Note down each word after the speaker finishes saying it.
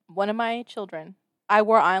one of my children, I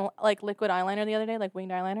wore liquid eyeliner the other day, like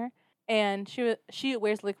winged eyeliner, and she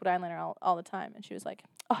wears liquid eyeliner all the time, and she was like,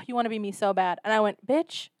 "Oh, you want to be me so bad," and I went,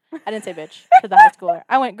 "Bitch," I didn't say bitch to the high schooler.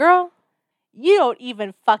 I went, "Girl, you don't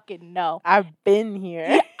even fucking know. I've been here.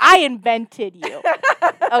 Yeah, I invented you."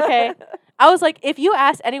 Okay, I was like, if you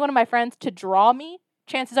ask any one of my friends to draw me,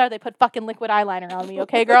 chances are they put fucking liquid eyeliner on me.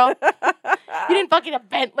 Okay, girl, you didn't fucking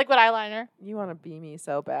invent liquid eyeliner. You want to be me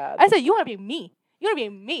so bad. I said, you want to be me. You want to be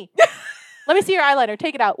me. Let me see your eyeliner.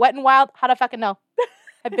 Take it out. Wet and Wild. How do I fucking know?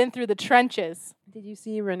 I've been through the trenches. Did you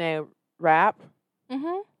see Renee Rapp?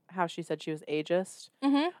 Mm-hmm. How she said she was ageist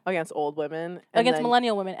Mm-hmm. against old women. Against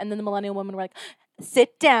millennial women. And then the millennial women were like,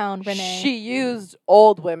 sit down, Renee. She used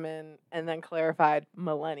old women and then clarified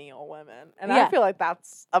millennial women. And I feel like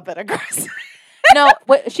that's a bit aggressive. No,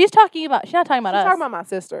 what she's not talking about us. She's talking about my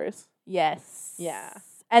sisters. Yes. Yeah.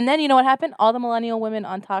 And then you know what happened? All the millennial women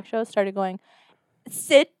on talk shows started going,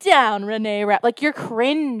 sit down, Renee Rapp. Like, you're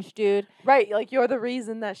cringe, dude. Right. Like, you're the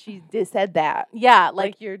reason that she said that. Yeah.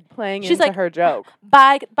 Like you're playing she's into like, her joke.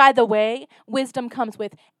 By the way, wisdom comes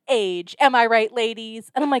with age. Am I right,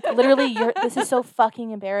 ladies? And I'm like, literally, this is so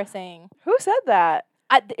fucking embarrassing. Who said that?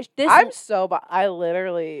 I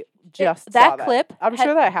literally just saw that clip. I'm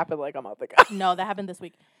sure that happened like a month ago. No, that happened this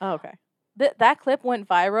week. Oh, okay. That clip went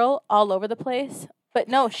viral all over the place. But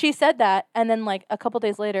no, she said that, and then like a couple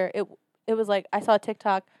days later, it was like I saw a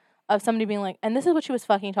TikTok of somebody being like, and this is what she was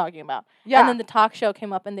fucking talking about. Yeah. And then the talk show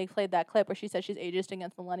came up and they played that clip where she said she's ageist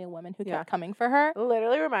against millennial women who kept coming for her.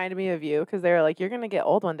 Literally reminded me of you because they were like, you're going to get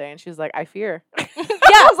old one day. And she was like, I fear. Yeah.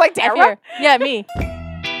 I was like, Tamara? I fear. Yeah, me.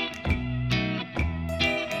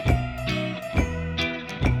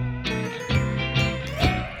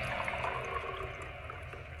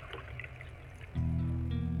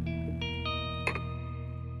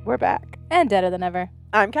 We're back. And deader than ever.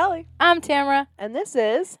 I'm Kelly. I'm Tamara. And this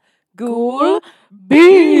is Ghoul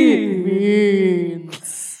Beans.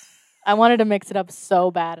 I wanted to mix it up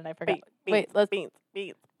so bad and I forgot. Beans, let's... Beans.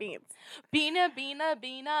 Beans,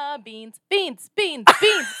 beans.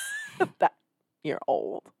 You're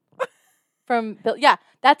old. From Bill. Yeah,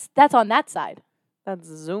 that's on that side. That's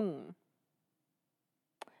Zoom.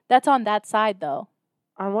 That's on that side, though.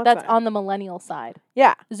 On what That's side? on the millennial side.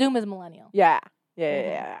 Yeah. Zoom is millennial. Yeah.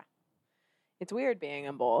 Yeah. It's weird being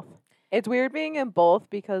in both. It's weird being in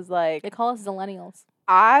both because, like... They call us Zillennials.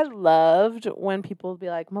 I loved when people would be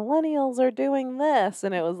like, millennials are doing this.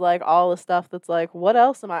 And it was, like, all the stuff that's like, what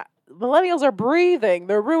else am I... Millennials are breathing.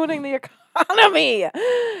 They're ruining the economy.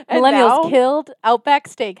 Millennials killed Outback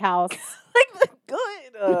Steakhouse. Like,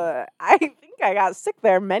 good. I think I got sick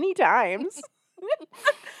there many times.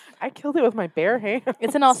 I killed it with my bare hands.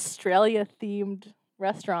 It's an Australia-themed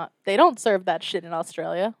restaurant. They don't serve that shit in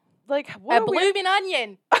Australia. Like, what blue bean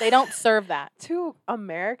onion. They don't serve that. To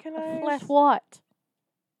Americanize what?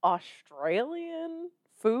 Australian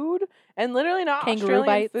food? And literally not Kangaroo Australian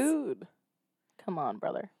bites. food. Come on,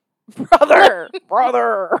 brother.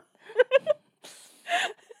 Brother.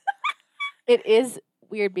 It is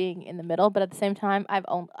weird being in the middle, but at the same time, I've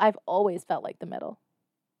always felt like the middle.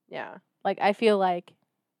 Yeah. Like, I feel like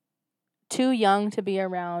too young to be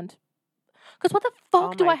around. Because what the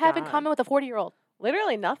fuck do I have in common with a 40-year-old?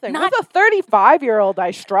 Literally nothing. With a 35-year-old,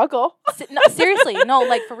 I struggle. No, seriously. No,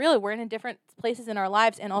 like, for real, we're in different places in our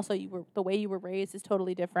lives, and also the way you were raised is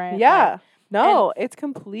totally different. Yeah. It's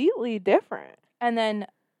completely different. And then,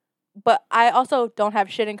 but I also don't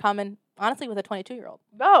have shit in common, honestly, with a 22-year-old.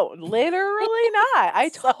 No, literally not.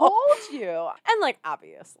 I told you. And, like,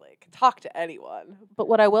 obviously, can talk to anyone. But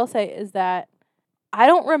what I will say is that I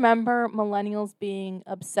don't remember millennials being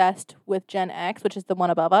obsessed with Gen X, which is the one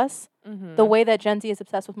above us, the way that Gen Z is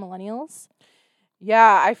obsessed with millennials.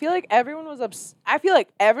 Yeah, I feel like everyone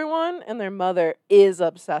and their mother is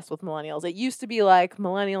obsessed with millennials. It used to be like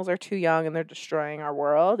millennials are too young and they're destroying our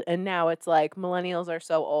world, and now it's like millennials are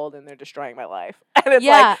so old and they're destroying my life. And it's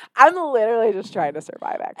like I'm literally just trying to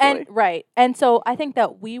survive, actually. And so I think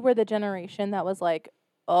that we were the generation that was like,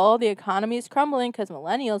 oh, the economy is crumbling because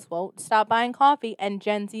millennials won't stop buying coffee, and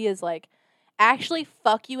Gen Z is like, actually,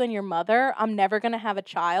 fuck you and your mother. I'm never going to have a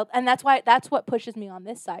child. And that's what pushes me on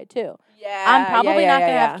this side, too. Yeah. I'm probably not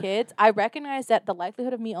going to have kids. I recognize that the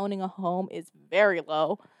likelihood of me owning a home is very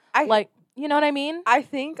low. You know what I mean? I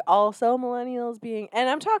think also millennials being, and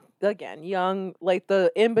I'm talking, again, young, like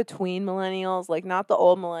the in-between millennials, like not the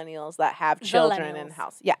old millennials that have children in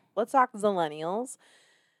house. Yeah, let's talk zillennials.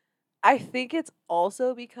 I think it's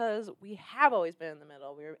also because we have always been in the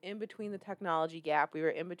middle. We were in between the technology gap. We were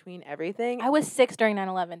in between everything. I was 6 during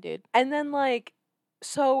 9/11, dude. And then, like,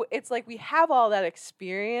 so it's like we have all that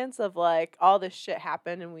experience of, like, all this shit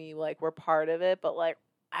happened and we, like, were part of it. But, like,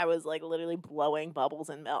 I was like literally blowing bubbles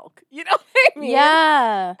in milk. You know what I mean?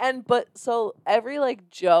 Yeah. But so every like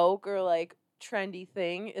joke or like trendy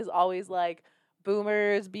thing is always like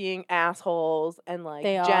boomers being assholes and like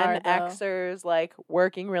Gen Xers like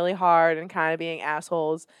working really hard and kind of being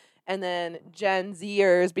assholes. And then Gen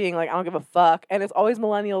Zers being like, I don't give a fuck. And it's always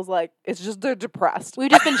millennials like, it's just they're depressed. We've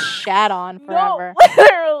just been shat on forever. No,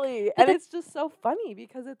 literally. And it's just so funny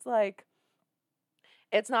because it's like,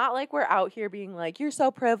 it's not like we're out here being like, you're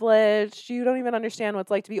so privileged. You don't even understand what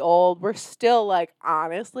it's like to be old. We're still like,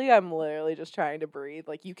 honestly, I'm literally just trying to breathe.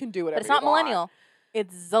 Like, you can do whatever But it's not you want. millennial.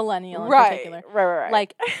 It's zillennial in Right, particular. right.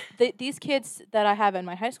 Like, these kids that I have in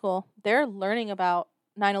my high school, they're learning about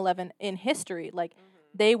 9/11 in history. Like,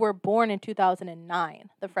 they were born in 2009,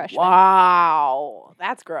 the freshmen. Wow.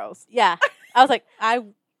 That's gross. Yeah. I was like, I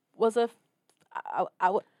was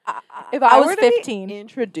 15. Be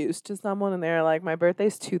introduced to someone and they're like, my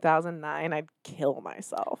birthday's 2009, I'd kill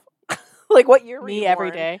myself. Like, what year were you born?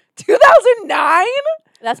 Every day. 2009?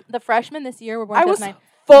 That's the freshmen this year were born I 2009. was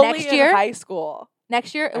fully in high school.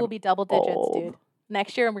 Next year, it will be double digits, old. dude.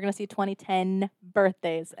 Next year, we're going to see 2010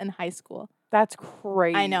 birthdays in high school. That's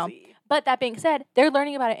crazy. I know. But that being said, they're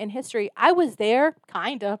learning about it in history. I was there,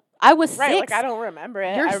 kind of. I was 6. Like, I don't remember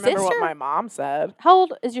it. I remember what my mom said. How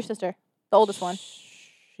old is your sister? The oldest one?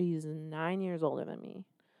 She's 9 years older than me.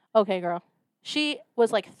 Okay, girl. She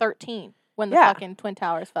was like 13 when the fucking Twin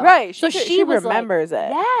Towers fell. Right. So she remembers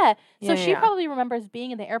it. Yeah. So she probably remembers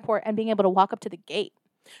being in the airport and being able to walk up to the gate.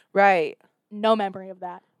 Right. No memory of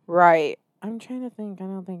that. Right. I'm trying to think. I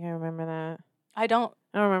don't think I remember that. I don't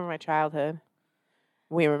remember my childhood.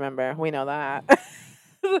 We remember. We know that.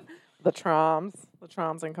 The troms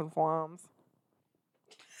and conflams.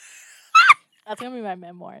 That's going to be my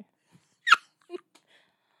memoir.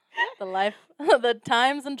 The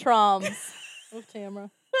times and troms of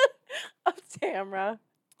Tamara.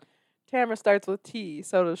 Tamara starts with T,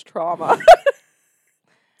 so does trauma.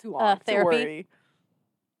 Too long. Therapy. Too wordy.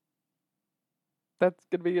 That's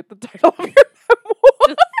going to be the title of your memoir.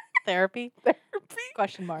 Just therapy?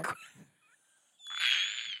 Question mark.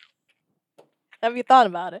 Have you thought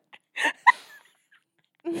about it?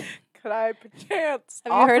 Could I perchance?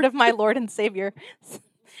 Have you heard of my Lord and Savior?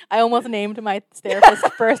 I almost named my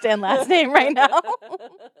therapist first and last name right now.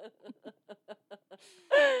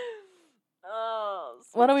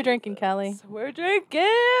 What are we drinking, Kelly? So we're drinking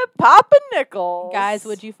Papa Nichols. Guys,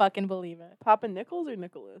 would you fucking believe it? Papa Nichols or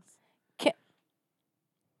Nicholas?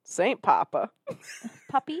 Saint Papa.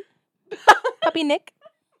 Puppy Nick.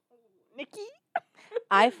 Nicky.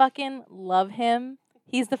 I fucking love him.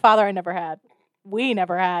 He's the father I never had. We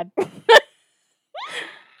never had.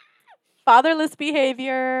 Fatherless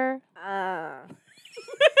behavior. That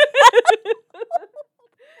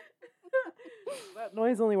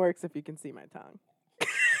noise only works if you can see my tongue.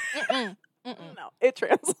 No, it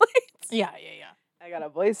translates. Yeah. I got a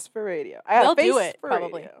voice for radio. I got a face do it, for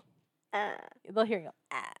probably. Radio. They'll hear you.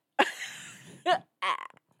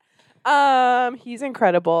 He's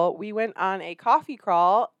incredible. We went on a coffee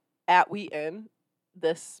crawl at Wheaton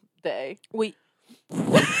this day.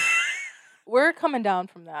 We're coming down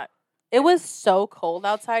from that. It was so cold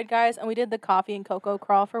outside, guys, and we did the coffee and cocoa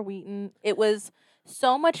crawl for Wheaton. It was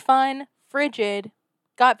so much fun, frigid,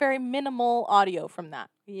 got very minimal audio from that.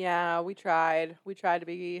 Yeah, we tried. We tried to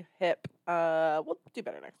be hip. We'll do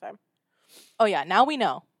better next time. Oh, yeah, now we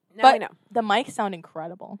know. Now we know. The mics sound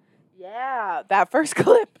incredible. Yeah, that first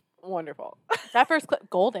clip, wonderful. That first clip,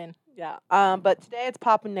 golden. Yeah. But today it's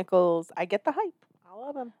Papa Nichols. I get the hype. I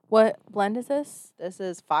love him. What blend is this? This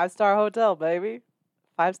is 5-star hotel, baby.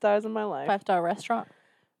 5 stars in my life. 5-star restaurant.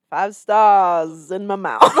 5 stars in my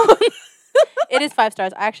mouth. It is 5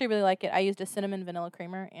 stars. I actually really like it. I used a cinnamon vanilla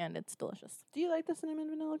creamer, and it's delicious. Do you like the cinnamon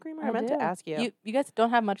vanilla creamer? I meant to ask you. You guys don't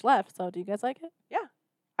have much left, so do you guys like it? Yeah,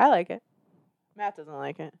 I like it. Matt doesn't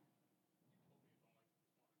like it.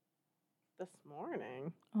 This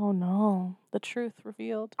morning. Oh, no. The truth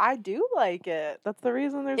revealed. I do like it. That's the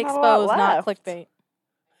reason there's Exposed, not a lot not left. clickbait.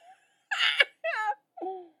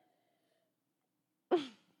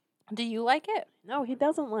 Do you like it? No, he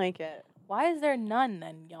doesn't like it. Why is there none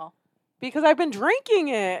then, y'all? Because I've been drinking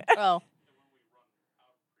it. Oh.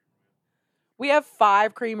 We have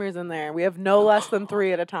 5 creamers in there. We have no less than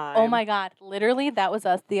 3 at a time. Oh my God. Literally, that was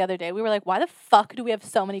us the other day. We were like, why the fuck do we have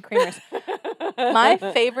so many creamers? My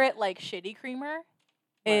favorite, shitty creamer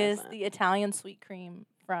is the Italian sweet cream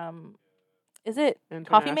from, is it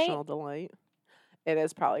Coffee Mate? International Delight. It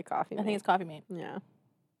is probably Coffee Mate. I think it's Coffee Mate. Yeah.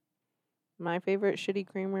 My favorite shitty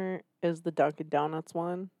creamer is the Dunkin' Donuts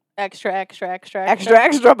one. Extra, extra, extra, extra,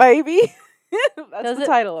 extra, baby. That's Does the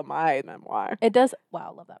title of my memoir. It does.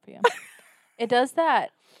 Wow, I love that for you. It does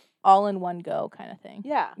that all in one go kind of thing.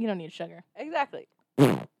 Yeah. You don't need sugar. Exactly.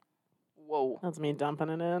 Whoa. That's me dumping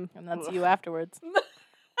it in. And that's you afterwards.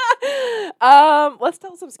 Let's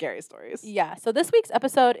tell some scary stories. Yeah. So this week's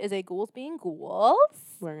episode is a ghouls being ghouls.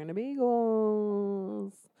 We're gonna be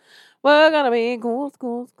ghouls. We're gonna be ghouls,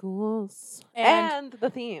 ghouls, ghouls. And the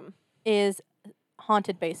theme is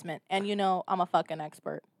haunted basement. And you know I'm a fucking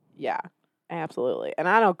expert. Yeah, absolutely. And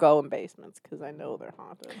I don't go in basements because I know they're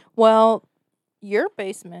haunted. Well, your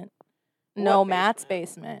basement. What No, basement? Matt's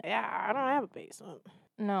basement. Yeah, I don't have a basement.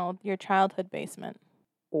 No, your childhood basement.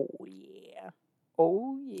 Oh, yeah.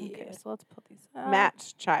 Oh, yeah. Okay, so let's put these out.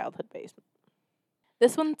 Matt's childhood basement.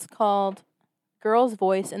 This one's called Girl's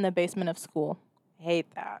Voice in the Basement of School.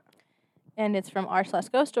 Hate that. And it's from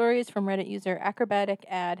r/ghost stories from Reddit user acrobatic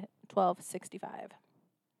ad 1265.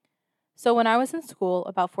 So when I was in school,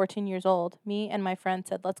 about 14 years old, me and my friend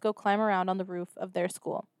said, let's go climb around on the roof of their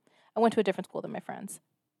school. I went to a different school than my friends.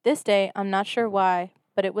 This day, I'm not sure why,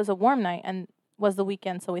 but it was a warm night and was the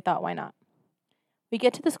weekend, so we thought, why not? We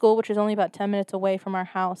get to the school, which is only about 10 minutes away from our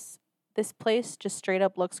house. This place just straight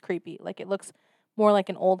up looks creepy. Like it looks more like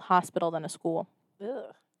an old hospital than a school.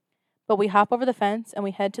 Ugh. But we hop over the fence and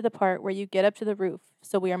we head to the part where you get up to the roof.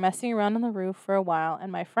 So we are messing around on the roof for a while,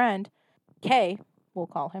 and my friend, Kay, we'll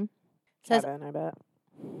call him, says, I bet.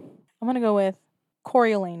 I'm going to go with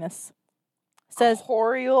Coriolanus. Says,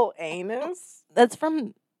 Coriolanus? That's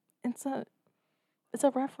from, it's a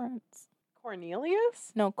reference.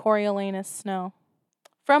 Cornelius? No, Coriolanus Snow.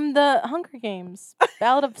 From the Hunger Games,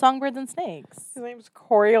 Ballad of Songbirds and Snakes. His name's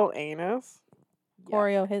Coriolanus.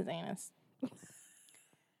 Corio his anus.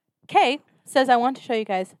 Kay says, I want to show you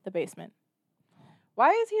guys the basement.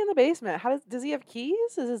 Why is he in the basement? Does he have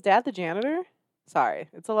keys? Is his dad the janitor? Sorry,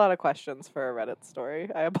 it's a lot of questions for a Reddit story.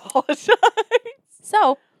 I apologize.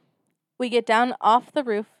 So, we get down off the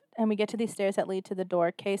roof and we get to these stairs that lead to the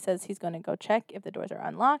door. Kay says he's going to go check if the doors are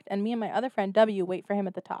unlocked, and me and my other friend W wait for him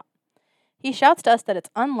at the top. He shouts to us that it's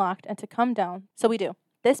unlocked and to come down, so we do.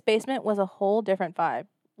 This basement was a whole different vibe.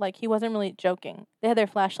 Like, he wasn't really joking. They had their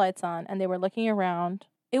flashlights on and they were looking around.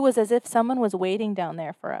 It was as if someone was waiting down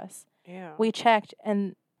there for us. Yeah. We checked,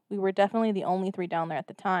 and we were definitely the only 3 down there at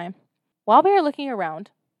the time. While we are looking around,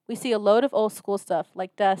 we see a load of old school stuff,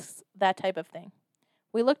 like desks, that type of thing.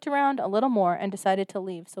 We looked around a little more and decided to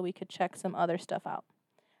leave so we could check some other stuff out.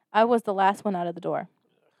 I was the last one out of the door.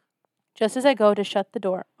 Just as I go to shut the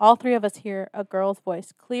door, all 3 of us hear a girl's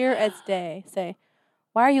voice, clear as day, say,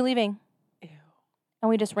 "Why are you leaving?" Ew. And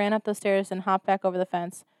we just ran up those stairs and hopped back over the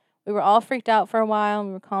fence. We were all freaked out for a while, and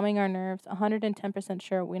we were calming our nerves, 110%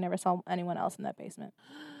 sure we never saw anyone else in that basement.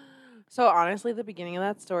 So honestly, the beginning of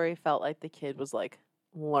that story felt like the kid was like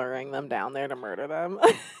luring them down there to murder them.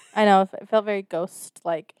 I know, it felt very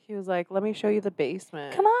ghost-like. He was like, let me show you the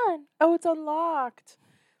basement. Come on. Oh, it's unlocked.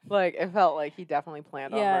 Like, it felt like he definitely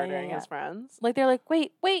planned on murdering his friends. Like, they're like,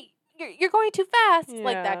 wait, you're going too fast. Yeah.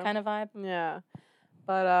 Like that kind of vibe. Yeah.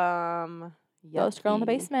 But, Ghost girl in the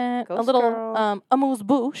basement. Ghost a little, girl. amuse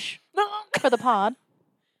bouche for the pod.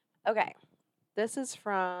 Okay. This is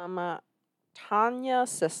from Tanya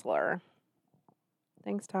Sisler.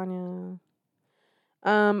 Thanks, Tanya.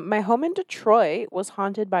 My home in Detroit was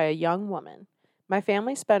haunted by a young woman. My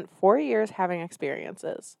family spent 4 years having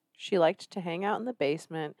experiences. She liked to hang out in the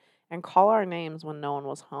basement and call our names when no one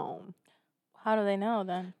was home. How do they know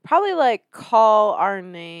then? Probably like call our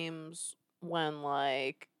names when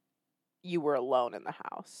like you were alone in the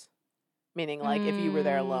house. Meaning like if you were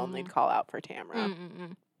there alone, they'd call out for Tamara,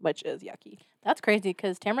 which is yucky. That's crazy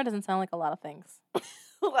because Tamara doesn't sound like a lot of things.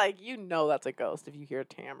 Like, you know that's a ghost if you hear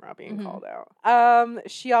Tamara being called out.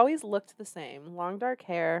 She always looked the same. Long dark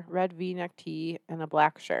hair, red V-neck tee, and a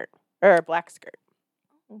black shirt. Or a black skirt.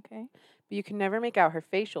 Okay. But you can never make out her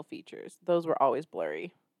facial features. Those were always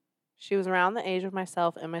blurry. She was around the age of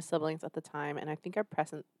myself and my siblings at the time, and I think our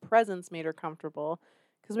presence made her comfortable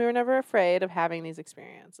because we were never afraid of having these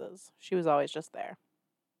experiences. She was always just there.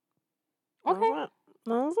 Okay. That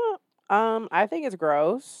was it. I think it's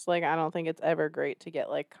gross. Like, I don't think it's ever great to get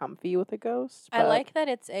like comfy with a ghost. I like that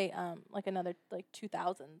it's a like another like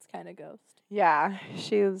 2000s kind of ghost. Yeah,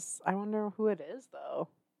 I wonder who it is though.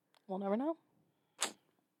 We'll never know.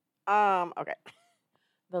 Okay.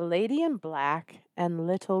 The Lady in Black and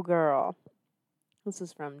Little Girl. This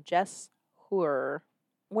is from Jess Hoer.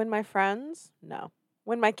 When my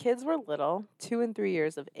kids were little, 2 and 3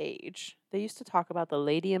 years of age, they used to talk about the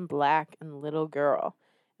Lady in Black and Little Girl,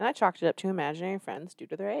 and I chalked it up to imaginary friends due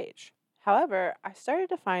to their age. However, I started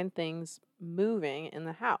to find things moving in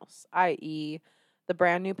the house, i.e., the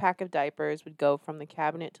brand new pack of diapers would go from the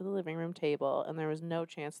cabinet to the living room table, and there was no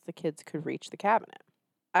chance the kids could reach the cabinet.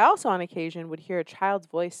 I also on occasion would hear a child's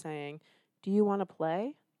voice saying, "Do you want to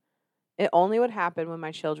play?" It only would happen when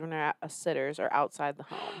my children are at a sitter's or outside the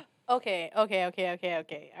home. Okay. All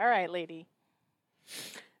right, lady.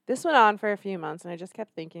 This went on for a few months, and I just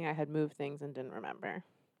kept thinking I had moved things and didn't remember.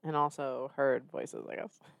 And also heard voices, I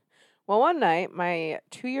guess. Well, one night, my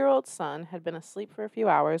 2-year-old son had been asleep for a few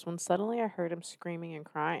hours when suddenly I heard him screaming and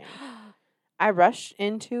crying. I rushed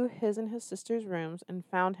into his and his sister's rooms and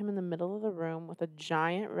found him in the middle of the room with a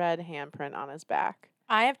giant red handprint on his back.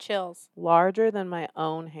 I have chills. Larger than my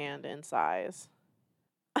own hand in size.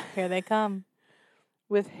 Here they come.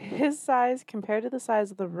 With his size compared to the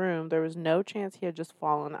size of the room, there was no chance he had just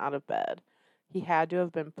fallen out of bed. He had to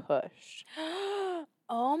have been pushed.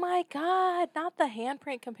 Oh my God, not the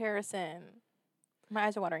handprint comparison. My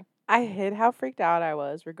eyes are watering. I hid how freaked out I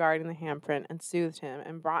was regarding the handprint and soothed him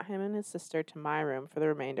and brought him and his sister to my room for the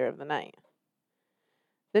remainder of the night.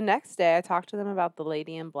 The next day, I talked to them about the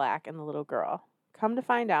lady in black and the little girl. Come to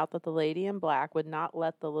find out that the lady in black would not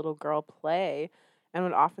let the little girl play and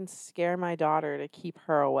would often scare my daughter to keep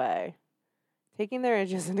her away. Taking their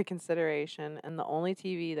ages into consideration, and the only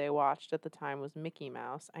TV they watched at the time was Mickey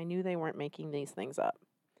Mouse, I knew they weren't making these things up.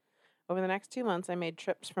 Over the next 2 months, I made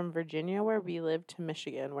trips from Virginia, where we lived, to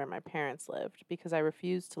Michigan, where my parents lived, because I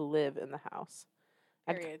refused to live in the house.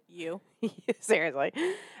 Period. You? Seriously.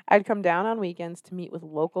 I'd come down on weekends to meet with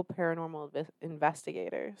local paranormal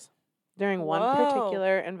investigators. During one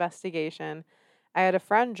particular investigation, I had a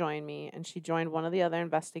friend join me, and she joined one of the other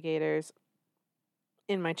investigators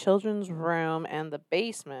in my children's room and the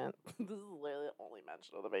basement. This is literally the only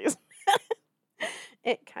mention of the basement.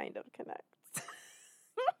 It kind of connects.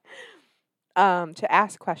 To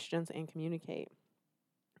ask questions and communicate.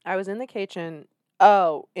 I was in the kitchen.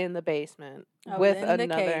 In the basement with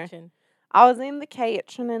another. I was in the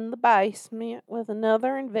kitchen in the basement with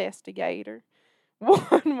another investigator.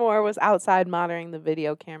 One more was outside monitoring the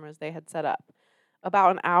video cameras they had set up.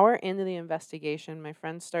 About an hour into the investigation, my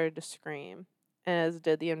friend started to scream, as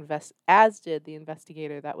did the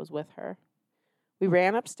investigator that was with her. We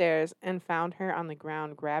ran upstairs and found her on the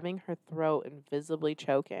ground, grabbing her throat and visibly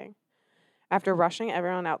choking. After rushing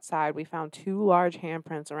everyone outside, we found 2 large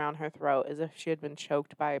handprints around her throat as if she had been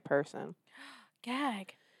choked by a person.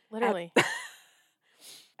 Gag. Literally.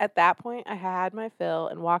 At that point, I had my fill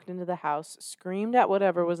and walked into the house, screamed at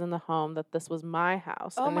whatever was in the home that this was my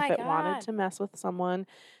house, and if it wanted to mess with someone,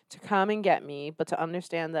 to come and get me, but to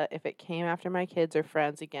understand that if it came after my kids or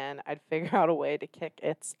friends again, I'd figure out a way to kick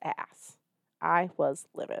its ass. I was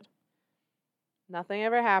livid. Nothing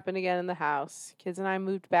ever happened again in the house. Kids and I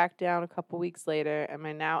moved back down a couple weeks later, and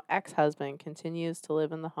my now ex-husband continued to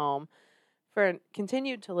live in the home for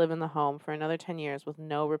another 10 years with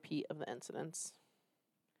no repeat of the incidents.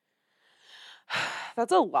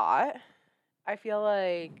 That's a lot. I feel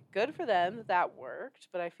like good for them that worked,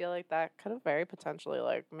 but I feel like that could have very potentially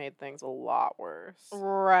made things a lot worse.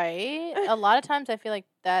 Right. A lot of times I feel like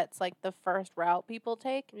that's the first route people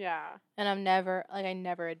take. Yeah. And I never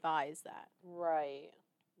advise that. Right.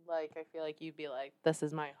 I feel like you'd be like, this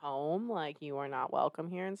is my home, you are not welcome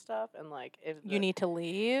here and stuff, and if you need to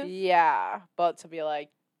leave. Yeah. But to be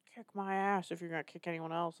like, kick my ass if you're gonna kick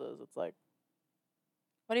anyone else's, it's like,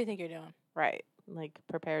 what do you think you're doing? Right.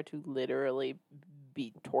 Prepare to literally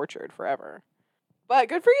be tortured forever. But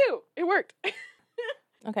good for you. It worked.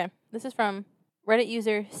 Okay. This is from Reddit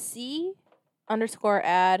user C_ad6926.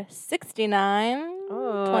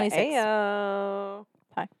 Ayo.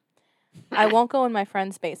 Hi. I won't go in my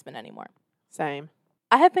friend's basement anymore. Same.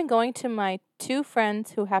 I have been going to my 2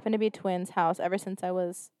 friends who happen to be twins' house ever since I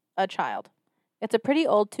was a child. It's a pretty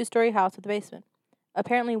old 2-story house with a basement.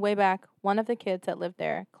 Apparently, way back, one of the kids that lived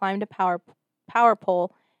there climbed a power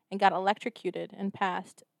pole and got electrocuted and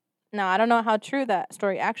passed. Now, I don't know how true that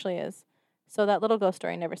story actually is, so that little ghost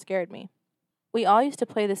story never scared me. We all used to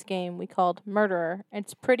play this game we called Murderer.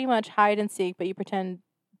 It's pretty much hide and seek, but you pretend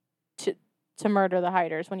to murder the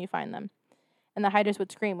hiders when you find them. And the hiders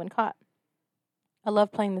would scream when caught. I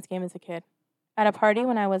loved playing this game as a kid. At a party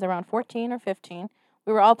when I was around 14 or 15,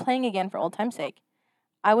 we were all playing again for old time's sake.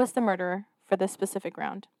 I was the murderer for this specific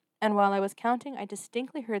round. And while I was counting, I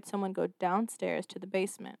distinctly heard someone go downstairs to the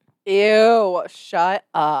basement. Ew, shut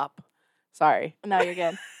up. Sorry. No, you're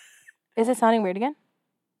good. Is it sounding weird again?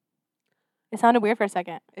 It sounded weird for a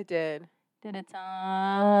second. It did. Did it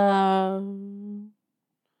sound...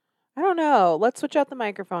 I don't know. Let's switch out the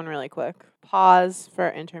microphone really quick. Pause for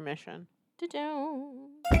intermission.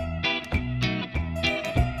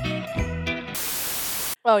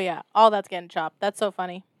 Oh, yeah. All that's getting chopped. That's so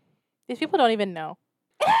funny. These people don't even know.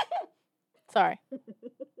 Sorry.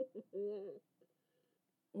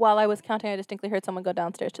 while I was counting, I distinctly heard someone go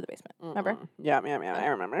downstairs to the basement. Remember? Yeah, I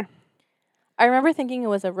remember. I remember thinking it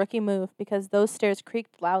was a rookie move because those stairs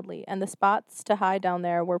creaked loudly and the spots to hide down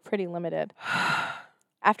there were pretty limited.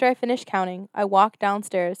 After I finished counting, I walked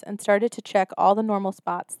downstairs and started to check all the normal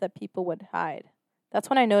spots that people would hide. That's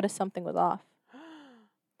when I noticed something was off.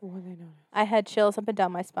 What did they notice? I had chills up and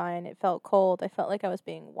down my spine. It felt cold. I felt like I was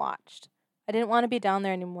being watched. I didn't want to be down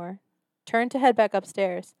there anymore. Turned to head back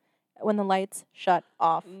upstairs when the lights shut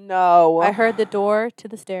off. No. I heard the door to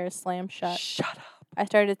the stairs slam shut. Shut up. I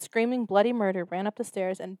started screaming bloody murder, ran up the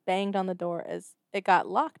stairs, and banged on the door as it got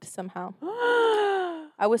locked somehow.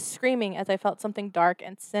 I was screaming as I felt something dark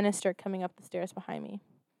and sinister coming up the stairs behind me.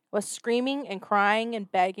 I was screaming and crying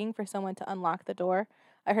and begging for someone to unlock the door.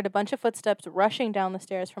 I heard a bunch of footsteps rushing down the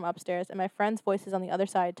stairs from upstairs and my friends' voices on the other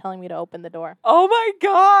side telling me to open the door. Oh my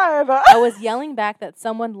God. I was yelling back that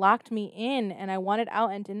someone locked me in and I wanted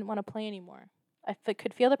out and didn't want to play anymore. I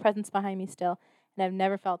could feel the presence behind me still, and I've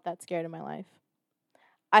never felt that scared in my life.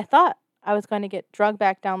 I thought I was going to get dragged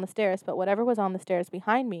back down the stairs, but whatever was on the stairs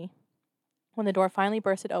behind me, when the door finally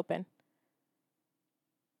bursted open.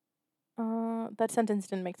 That sentence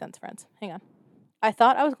didn't make sense, friends. Hang on. I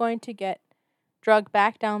thought I was going to get dragged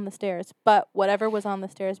back down the stairs, but whatever was on the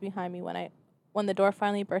stairs behind me when the door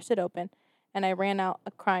finally bursted open, and I ran out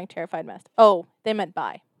a crying, terrified mess. Oh, they meant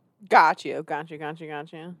bye. Got you. I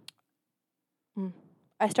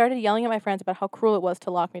started yelling at my friends about how cruel it was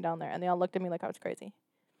to lock me down there, and they all looked at me like I was crazy.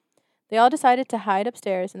 They all decided to hide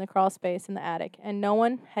upstairs in the crawl space in the attic, and no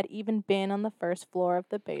one had even been on the first floor of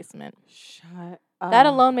the basement. Shut up. That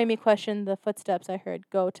alone made me question the footsteps I heard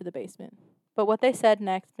go to the basement. But what they said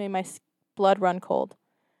next made my blood run cold.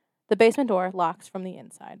 The basement door locks from the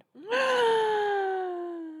inside.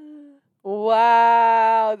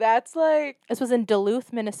 Wow, that's like... This was in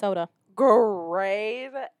Duluth, Minnesota.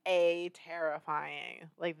 Grade A terrifying.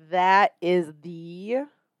 Like, that is the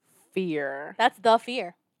fear. That's the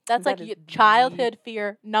fear. That's like childhood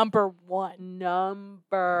fear number one.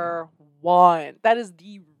 Number one. That is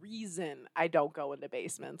the reason I don't go into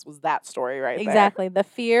basements, was that story right there. Exactly. The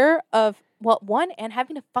fear of, one, and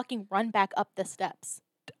having to fucking run back up the steps.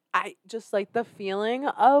 I just like the feeling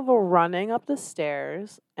of running up the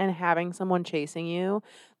stairs and having someone chasing you.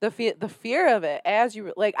 The fear of it as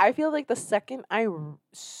you, like, I feel like the second I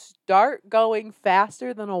start going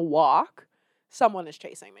faster than a walk, someone is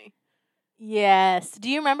chasing me. Yes. Do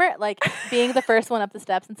you remember, like, being the first one up the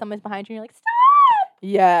steps and someone's behind you and you're like, stop?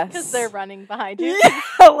 Yes. Because they're running behind you.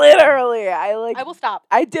 Yeah, literally. I will stop.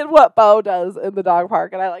 I did what Bo does in the dog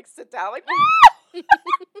park, and I, like, sit down, like,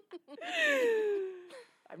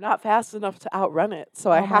 I'm not fast enough to outrun it, so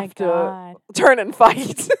I have to turn and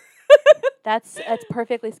fight. That's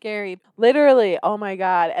perfectly scary. Literally. Oh, my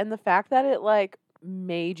God. And the fact that it, like,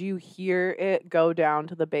 made you hear it go down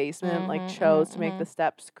to the basement, like, chose to make the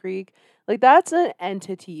steps creak. Like, that's an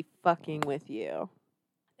entity fucking with you.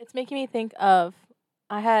 It's making me think of,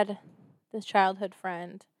 I had this childhood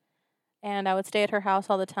friend, and I would stay at her house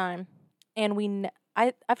all the time. And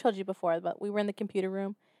I've told you before, but we were in the computer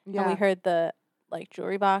room, and we heard the, like,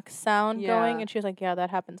 jewelry box sound going, and she was like, yeah,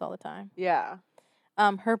 that happens all the time. Yeah.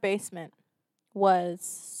 Her basement was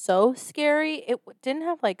so scary. It didn't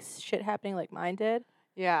have, like, shit happening like mine did.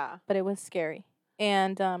 Yeah. But it was scary.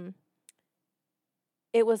 And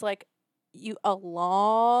it was, like, a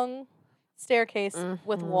long staircase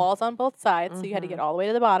with walls on both sides, so you had to get all the way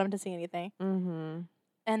to the bottom to see anything. Mm-hmm.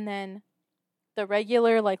 And then the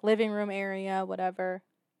regular, like, living room area, whatever.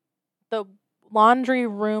 The laundry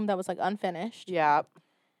room that was, like, unfinished. Yeah.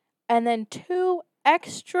 And then 2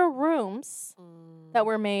 extra rooms that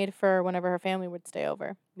were made for whenever her family would stay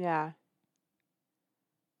over. Yeah.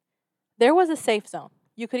 There was a safe zone.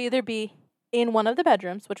 You could either be in one of the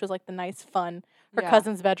bedrooms, which was, like, the nice, fun, her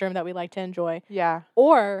cousin's bedroom that we like to enjoy. Yeah.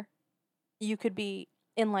 Or you could be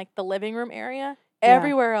in, like, the living room area. Yeah.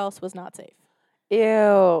 Everywhere else was not safe.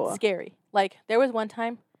 Ew. Scary. Like, there was one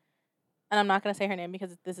time, and I'm not going to say her name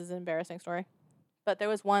because this is an embarrassing story, but there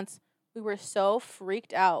was once we were so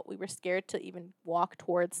freaked out. We were scared to even walk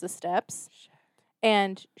towards the steps. Shit.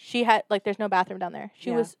 And she had, like, there's no bathroom down there.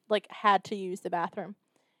 She was, like, had to use the bathroom.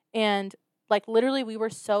 And, like, literally we were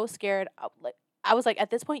so scared. I was like, at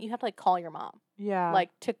this point, you have to, like, call your mom. Yeah. Like,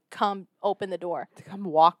 to come open the door. To come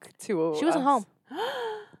walk to She wasn't home.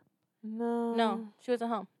 No, she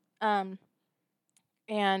wasn't home.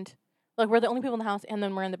 And, like, we're the only people in the house, and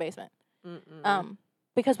then we're in the basement.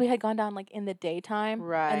 Because we had gone down, like, in the daytime.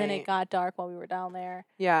 Right. And then it got dark while we were down there.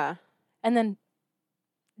 Yeah. And then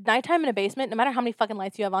nighttime in a basement, no matter how many fucking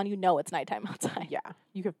lights you have on, you know it's nighttime outside. Yeah.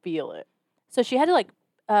 You could feel it. So she had to, like,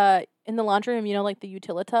 in the laundry room, like the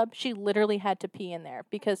utilitub, she literally had to pee in there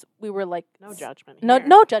because we were like, no judgment here.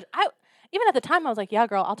 No judge. Even at the time, I was like, yeah,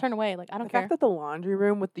 girl, I'll turn away. Like, I don't care. The fact that the laundry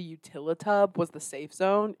room with the utilitub was the safe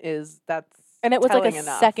zone and it was like a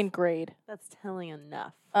enough. Second grade. That's telling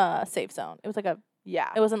enough. Safe zone. It was like yeah.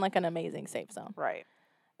 It wasn't like an amazing safe zone. Right.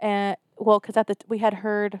 And well, because we had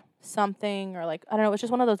heard something or like, I don't know, it was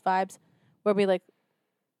just one of those vibes where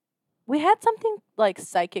we had something like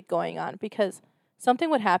psychic going on because something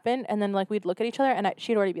would happen and then like we'd look at each other and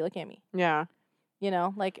she'd already be looking at me. Yeah.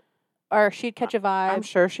 Like, or she'd catch a vibe. I'm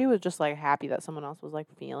sure she was just like happy that someone else was like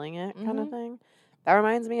feeling it kind of thing. That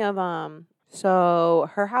reminds me of so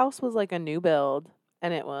her house was like a new build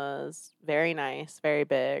and it was very nice, very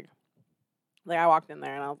big. Like I walked in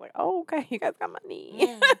there and I was like, "Oh, okay, you guys got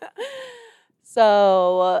money."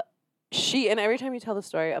 So and every time you tell the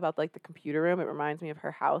story about like the computer room, it reminds me of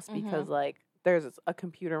her house because like there's a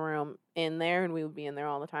computer room in there and we would be in there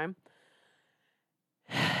all the time.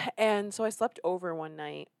 And so I slept over one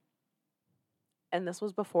night. And this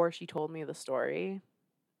was before she told me the story.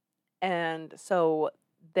 And so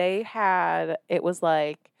it was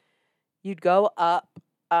like you'd go up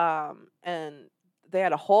and they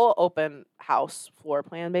had a whole open house floor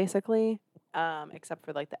plan basically, except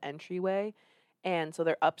for like the entryway. And so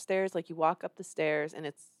they're upstairs, like you walk up the stairs and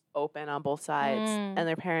it's open on both sides and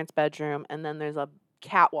their parents' bedroom. And then there's a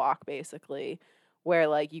catwalk basically where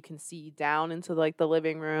like you can see down into like the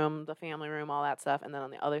living room, the family room, all that stuff. And then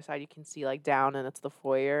on the other side, you can see like down and it's the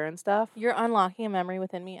foyer and stuff. You're unlocking a memory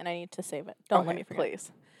within me and I need to save it. Don't let me forget.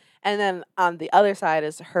 Please. And then on the other side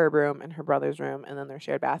is her room and her brother's room and then their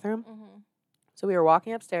shared bathroom. So we were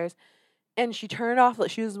walking upstairs and she turned off.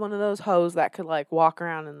 She was one of those hoes that could like walk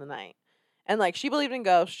around in the night. And like she believed in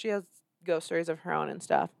ghosts. She has ghost stories of her own and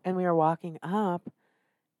stuff. And we were walking up.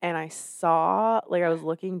 And I saw, like, I was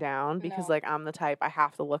looking down because, like, I'm the type, I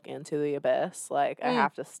have to look into the abyss. Like, I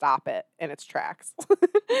have to stop it in its tracks.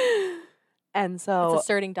 And so. It's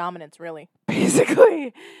asserting dominance, really.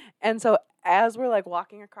 Basically. And so, as we're, like,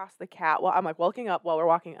 walking across the catwalk, I'm, like, walking up while we're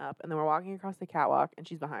walking up. And then we're walking across the catwalk, and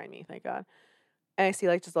she's behind me, thank God. And I see,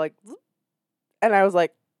 like, just, like, and I was,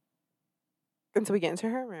 like, and so we get into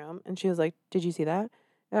her room, and she was, like, did you see that?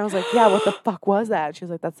 And I was, like, yeah, what the fuck was that? And she was,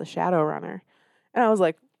 like, that's the shadow runner. And I was,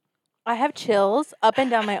 like, I have chills up and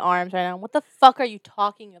down my arms right now. What the fuck are you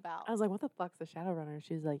talking about? I was like, what the fuck's the shadow runner?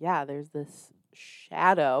 She's like, yeah, there's this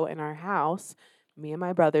shadow in our house. Me and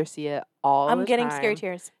my brother see it all the time. I'm getting scary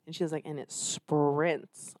tears. And she was like, and it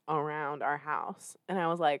sprints around our house. And I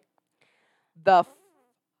was like, the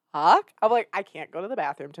fuck? I'm like, I can't go to the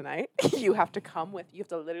bathroom tonight. You have to come with, you have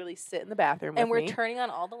to literally sit in the bathroom with me. And we're turning on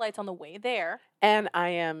all the lights on the way there. And I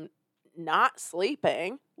am not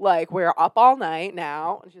sleeping. Like, we're up all night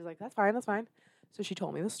now. And she's like, that's fine. So she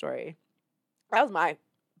told me the story. That was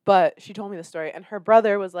but she told me the story. And her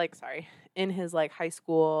brother was like, in his like high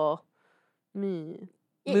school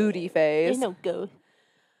moody phase. No go.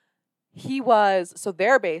 So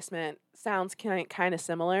their basement sounds kind of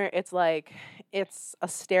similar. It's like, it's a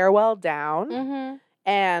stairwell down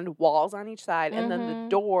and walls on each side. And then the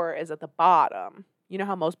door is at the bottom. You know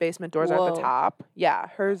how most basement doors are at the top? Yeah,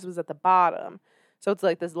 hers was at the bottom. So it's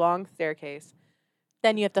like this long staircase.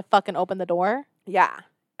 Then you have to fucking open the door? Yeah.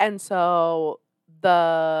 And so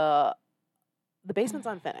the basement's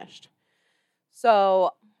unfinished.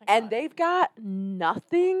 So, and they've got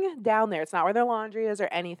nothing down there. It's not where their laundry is or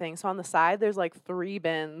anything. So on the side, there's like 3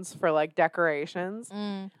 bins for like decorations.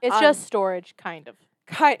 It's just storage, kind of.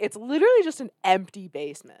 It's literally just an empty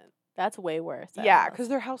basement. That's way worse. Yeah, because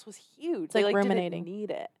their house was huge. It's like ruminating. Didn't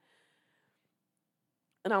need it.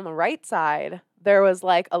 And on the right side, there was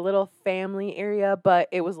like a little family area, but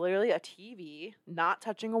it was literally a TV, not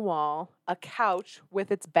touching a wall, a couch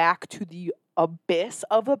with its back to the abyss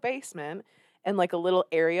of the basement, and like a little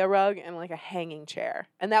area rug and like a hanging chair.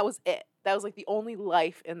 And that was it. That was like the only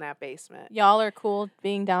life in that basement. Y'all are cool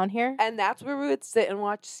being down here? And that's where we would sit and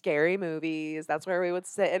watch scary movies. That's where we would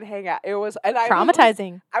sit and hang out. It was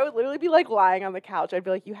traumatizing. I would literally be like lying on the couch. I'd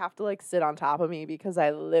be like, you have to like sit on top of me because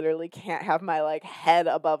I literally can't have my like head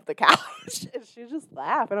above the couch. And she would just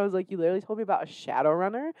laugh. And I was like, you literally told me about a shadow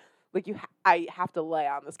runner. Like I have to lay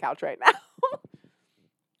on this couch right now.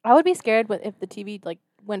 I would be scared if the TV like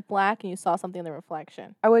went black and you saw something in the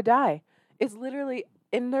reflection. I would die. It's literally,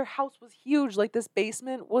 and their house was huge. Like this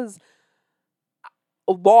basement was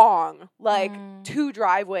long, like 2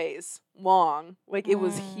 driveways long. Like it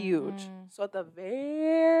was huge. So at the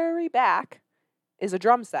very back is a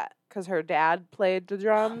drum set because her dad played the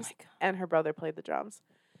drums and her brother played the drums.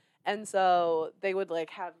 And so they would like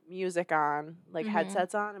have music on, like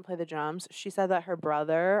headsets on and play the drums. She said that her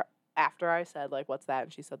brother after I said, like, what's that?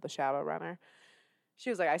 And she said, the shadow runner. She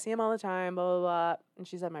was like, I see him all the time, blah, blah, blah. And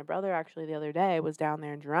she said, my brother actually the other day was down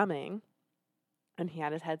there drumming. And he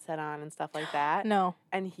had his headset on and stuff like that. No.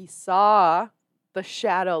 And he saw the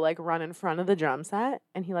shadow, like, run in front of the drum set.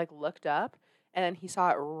 And he, like, looked up. And then he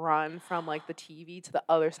saw it run from, like, the TV to the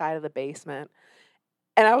other side of the basement.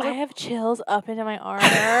 And I was like, I have chills up into my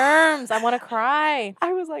arms. I want to cry.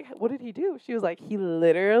 I was like, what did he do? She was like, he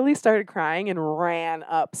literally started crying and ran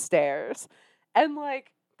upstairs. And,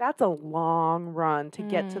 like, that's a long run to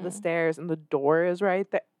get to the stairs, and the door is right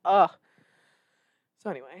there. Ugh. So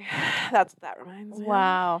anyway, that's what that reminds me.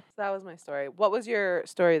 Wow. So that was my story. What was your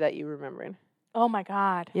story that you remembered? Oh, my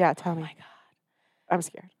God. Yeah, tell me. Oh, my God. I'm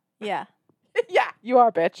scared. Yeah. Yeah, you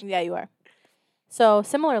are, bitch. Yeah, you are. So,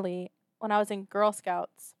 similarly, when I was in Girl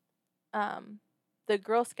Scouts, the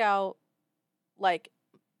Girl Scout, like,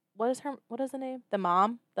 what is the name? The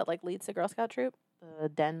mom that, like, leads the Girl Scout troop? The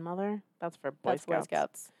den mother? That's for Boy That's Scouts. Boy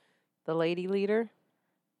Scouts. The lady leader?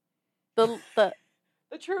 The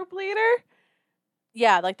The troop leader?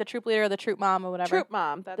 Yeah, like the troop leader or the troop mom or whatever. Troop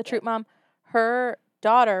mom. That's the troop mom. Her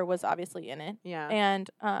daughter was obviously in it. Yeah. And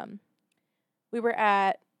we were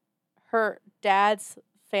at her dad's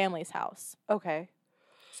family's house. Okay.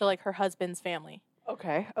 So, like, her husband's family.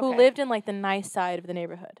 Okay. Who lived in, like, the nice side of the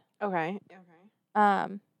neighborhood. Okay.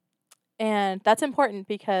 Okay. And that's important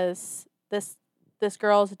because this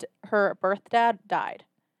girl's her birth dad died.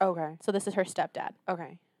 Okay. So this is her stepdad.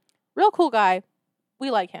 Okay. Real cool guy.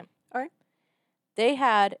 We like him. All right. They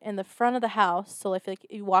had in the front of the house, so if, like,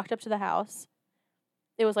 you walked up to the house,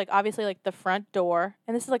 it was, like, obviously, like, the front door,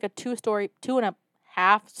 and this is, like, a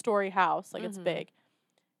 2.5-story house, like, it's big.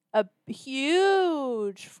 A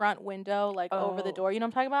huge front window, like, over the door. You know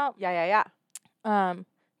what I'm talking about? Yeah.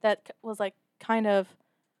 That was, like, kind of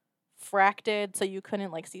fracted, so you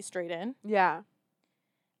couldn't, like, see straight in. Yeah.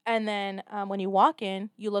 And then when you walk in,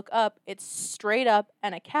 you look up, it's straight up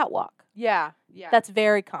and a catwalk. Yeah. Yeah. That's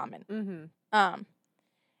very common. Mm-hmm.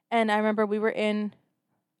 And I remember we were in,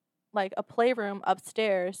 like, a playroom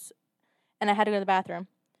upstairs, and I had to go to the bathroom.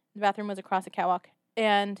 The bathroom was across the catwalk.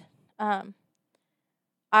 And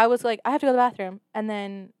I was like, I have to go to the bathroom. And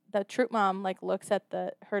then the troop mom, like, looks at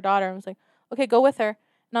her daughter and was like, okay, go with her.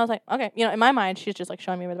 And I was like, okay. You know, in my mind, she's just, like,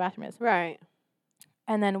 showing me where the bathroom is. Right.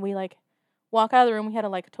 And then we, like, walk out of the room. We had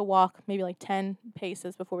to walk maybe, like, 10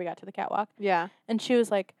 paces before we got to the catwalk. Yeah. And she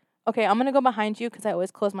was like, okay, I'm going to go behind you because I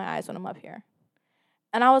always close my eyes when I'm up here.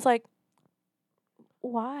 And I was like,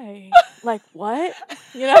 why? Like, what?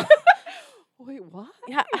 You know? Wait, what?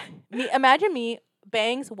 Yeah. Imagine me,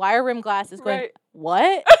 bangs, wire rim glasses, going, right.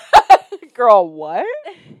 What? Girl, what?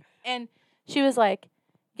 And she was like,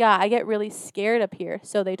 yeah, I get really scared up here.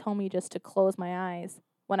 So they told me just to close my eyes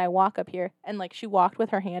when I walk up here. And, like, she walked with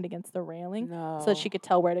her hand against the railing so that she could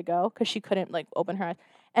tell where to go because she couldn't, like, open her eyes.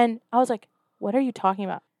 And I was like, what are you talking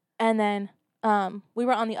about? And then we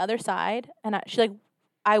were on the other side, and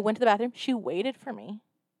I went to the bathroom. She waited for me.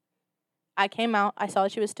 I came out. I saw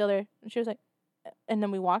that she was still there. And she was like, and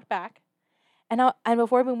then we walked back. And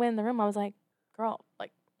before we went in the room, I was like, girl,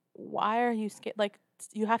 like, why are you scared? Like,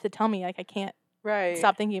 you have to tell me. Like, I can't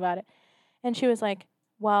stop thinking about it. And she was like,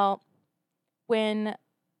 well, when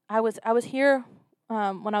I was here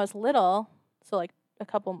when I was little, so, like, a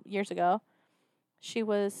couple years ago, she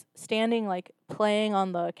was standing, like, playing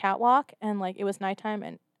on the catwalk, and, like, it was nighttime,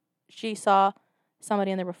 and she saw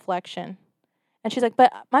somebody in the reflection. And she's like,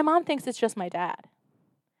 but my mom thinks it's just my dad.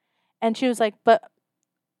 And she was like, but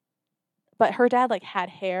her dad, like, had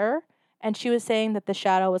hair, and she was saying that the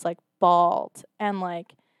shadow was, like, bald, and,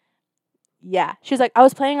 like, yeah. She was like, I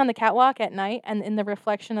was playing on the catwalk at night, and in the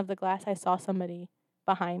reflection of the glass, I saw somebody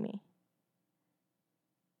behind me.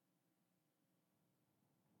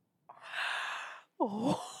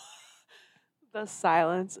 Oh. The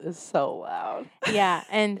silence is so loud. Yeah,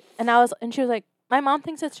 and she was like, my mom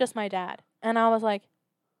thinks it's just my dad. And I was like,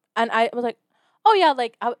 oh yeah,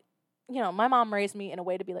 like, my mom raised me in a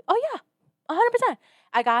way to be like, oh yeah, 100%.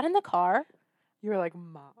 I got in the car. You were like,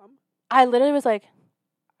 Mom? I literally was like,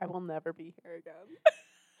 I will never be here again.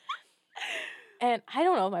 And I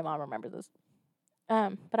don't know if my mom remembers this.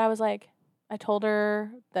 But I was like, I told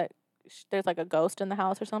her that there's, like, a ghost in the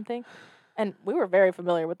house or something. And we were very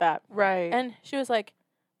familiar with that. Right. And she was like,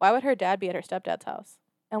 why would her dad be at her stepdad's house?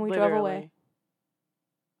 And we drove away.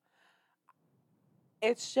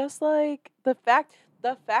 It's just, like, the fact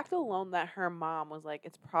alone that her mom was like,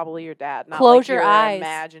 it's probably your dad, not Close like your your eyes.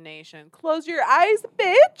 imagination. Close your eyes,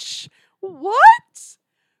 bitch. What?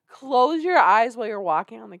 Close your eyes while you're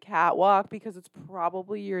walking on the catwalk because it's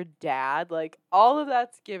probably your dad. Like, all of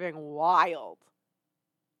that's giving wild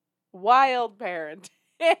parenting.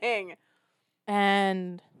 Dang.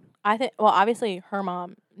 And I think, well, obviously her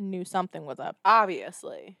mom knew something was up.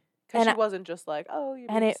 Obviously. Because she wasn't just like, oh, you're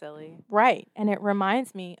being silly. Right. And it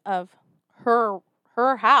reminds me of her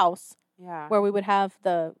house. Yeah. Where we would have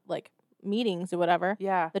the, like, meetings or whatever.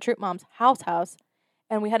 Yeah. The troop mom's house.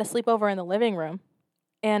 And we had a sleepover in the living room.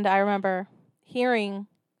 And I remember hearing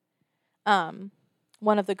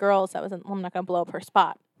one of the girls that was in, well, I'm not going to blow up her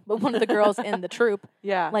spot, but one of the girls in the troop,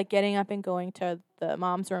 like, getting up and going to the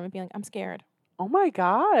mom's room and being like, I'm scared. Oh, my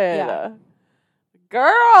God. Yeah.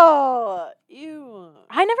 Girl. Ew.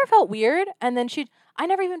 I never felt weird. And then I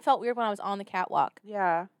never even felt weird when I was on the catwalk.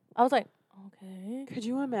 Yeah. I was like, okay. Could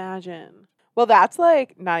you imagine? Well, that's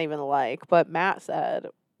like, not even like, but Matt said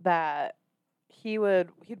that he'd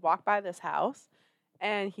walk by this house,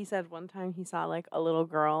 and he said one time he saw like a little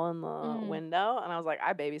girl in the window, and I was like,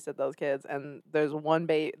 I babysit those kids, and there's one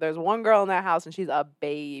girl in that house, and she's a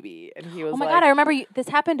baby, and he was, oh my God, I remember this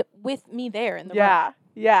happened with me there in the room.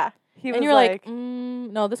 Yeah. And you're like,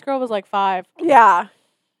 no, this girl was like 5.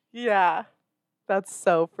 Yeah, that's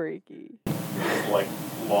so freaky. Like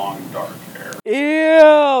long dark hair.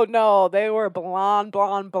 Ew, no, they were blonde. Kids.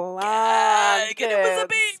 And it was a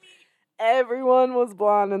baby. Everyone was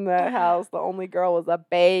blonde in that house. The only girl was a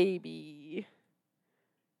baby.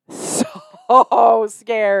 So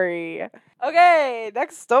scary. Okay,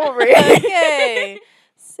 next story. Okay.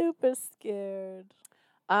 Super scared.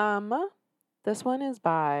 This one is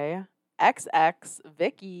by XX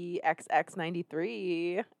Vicky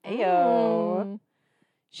XX93. Ayo.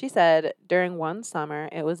 She said, during one summer,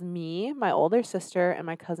 it was me, my older sister, and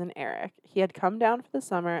my cousin Eric. He had come down for the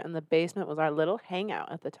summer, and the basement was our little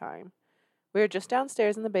hangout at the time. We were just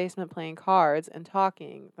downstairs in the basement playing cards and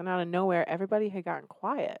talking. Then out of nowhere, everybody had gotten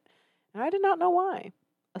quiet, and I did not know why.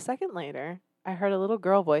 A second later, I heard a little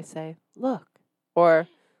girl voice say, look, or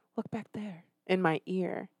look back there, in my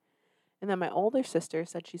ear. And then my older sister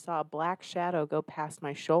said she saw a black shadow go past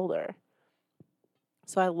my shoulder.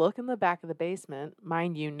 So I look in the back of the basement.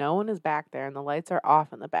 Mind you, no one is back there, and the lights are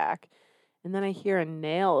off in the back. And then I hear a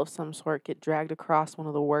nail of some sort get dragged across one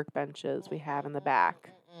of the workbenches we have in the back.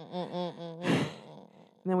 And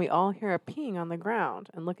then we all hear a peeing on the ground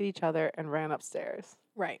and look at each other and ran upstairs.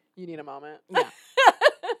 Right. You need a moment? Yeah.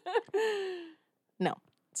 No.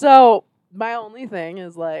 So my only thing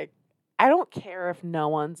is, like, I don't care if no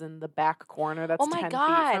one's in the back corner that's 10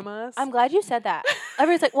 feet from us. I'm glad you said that.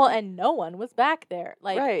 Everybody's like, well, and no one was back there.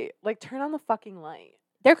 Like, right. Like, turn on the fucking light.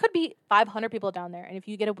 There could be 500 people down there, and if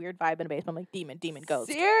you get a weird vibe in a basement, I'm like, demon,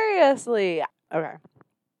 ghost. Seriously. Okay.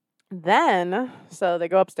 Then, so they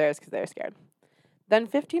go upstairs because they're scared. Then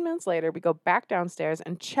 15 minutes later, we go back downstairs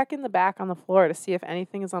and check in the back on the floor to see if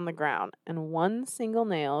anything is on the ground. And one single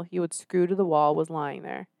nail he would screw to the wall was lying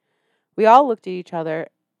there. We all looked at each other.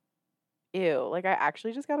 Ew. Like, I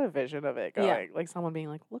actually just got a vision of it going. Yeah. Like, someone being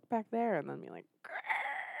like, look back there. And then being like,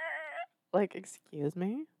 grrr. Like, excuse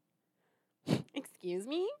me? Excuse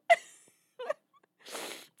me?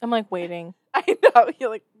 I'm like waiting. I know. You're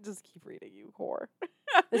like, just keep reading, you whore.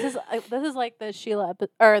 This is like the Sheila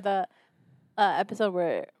the episode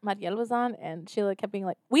where Mariel was on, and Sheila kept being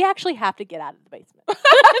like, we actually have to get out of the basement.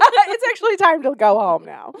 It's actually time to go home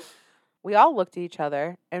now. We all looked at each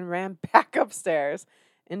other and ran back upstairs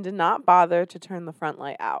and did not bother to turn the front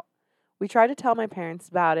light out. We tried to tell my parents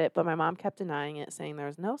about it, but my mom kept denying it, saying there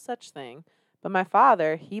was no such thing. But my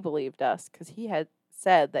father, he believed us because he had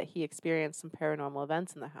said that he experienced some paranormal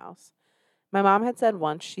events in the house. My mom had said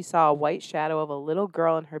once she saw a white shadow of a little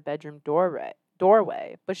girl in her bedroom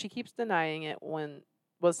doorway, but she keeps denying it when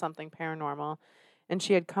was something paranormal, and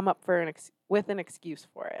she had come up with an excuse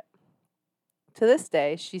for it. To this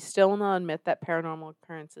day, she still will not admit that paranormal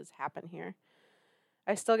occurrences happen here.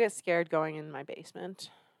 I still get scared going in my basement.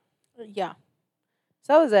 Yeah.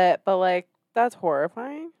 So that was it, but, like, that's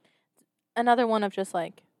horrifying. Another one of just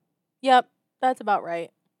like, yep, that's about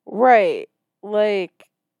right. Right. Like,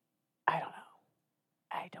 I don't know.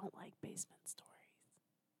 I don't like basement stories.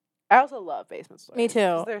 I also love basement stories. Me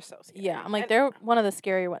too. They're so scary. Yeah, I'm like, they're one of the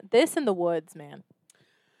scary ones. This and the woods, man.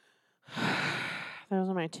 Those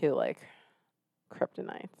are my two, like,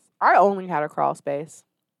 kryptonites. I only had a crawl space.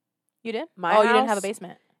 You did? My house you didn't have a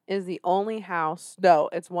basement. Is the only house. No,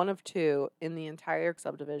 it's one of two in the entire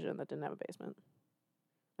subdivision that didn't have a basement.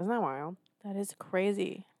 Isn't that wild? That is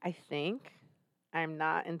crazy. I think. I'm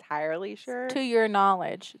not entirely sure. To your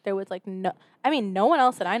knowledge, there was like no one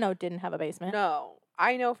else that I know didn't have a basement. No.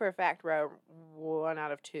 I know for a fact we're 1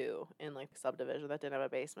 out of 2 in like the subdivision that didn't have a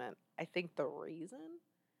basement. I think the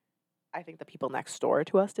people next door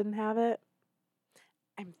to us didn't have it.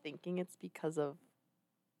 I'm thinking it's because of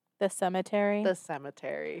the cemetery. The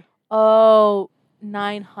cemetery. Oh,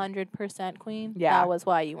 900% queen, Yeah. that was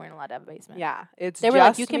why you weren't allowed to have a basement. Yeah. They were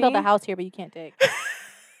like, you can build a house here, but you can't dig.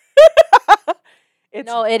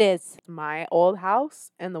 No, it is. My old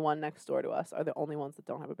house and the one next door to us are the only ones that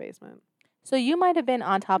don't have a basement. So you might have been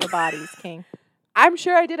on top of bodies, King. I'm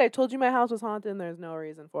sure I did. I told you my house was haunted and there's no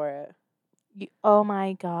reason for it. Oh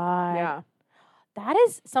my God. Yeah. That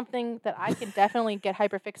is something that I can definitely get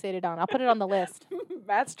hyperfixated on. I'll put it on the list.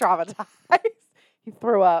 Matt's traumatized. He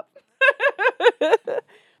threw up.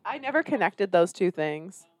 I never connected those two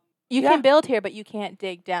things. You can build here, but you can't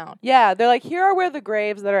dig down. Yeah, they're like, here are where the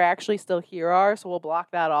graves that are actually still here are, so we'll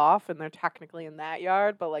block that off, and they're technically in that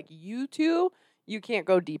yard. But, like, you two, you can't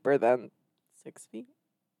go deeper than 6 feet.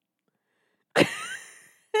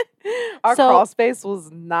 Our crawl space was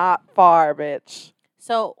not far, bitch.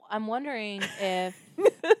 So I'm wondering if...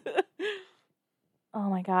 Oh,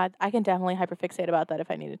 my God. I can definitely hyperfixate about that if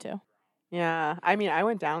I needed to. Yeah. I mean, I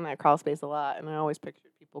went down that crawl space a lot, and I always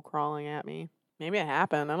pictured people crawling at me. Maybe it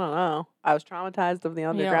happened. I don't know. I was traumatized of the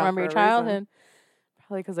underground. You don't remember your childhood?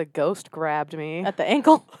 Probably because a ghost grabbed me. At the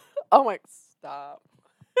ankle? Oh, my... Stop.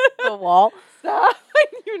 The wall? Stop.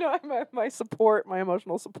 You know, I'm at my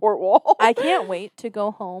emotional support wall. I can't wait to go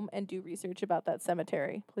home and do research about that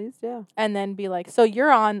cemetery. Please do. And then be like, so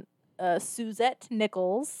you're on Suzette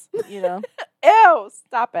Nichols, you know? Ew,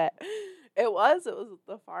 stop it. It was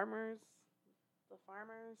the farmer's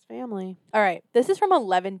family. All right. This is from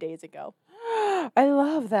 11 days ago. I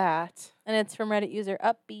love that. And it's from Reddit user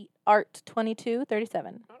Upbeat Art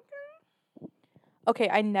 2237. Okay,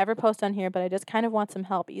 I never post on here, but I just kind of want some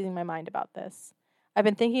help easing my mind about this. I've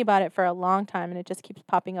been thinking about it for a long time, and it just keeps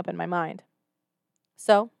popping up in my mind.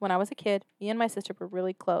 So, when I was a kid, me and my sister were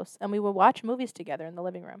really close, and we would watch movies together in the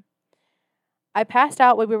living room. I passed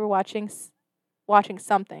out while we were watching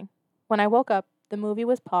something. When I woke up, the movie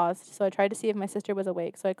was paused, so I tried to see if my sister was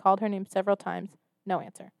awake, so I called her name several times. No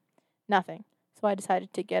answer. Nothing. So I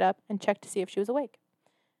decided to get up and check to see if she was awake.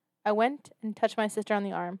 I went and touched my sister on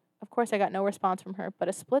the arm. Of course, I got no response from her, but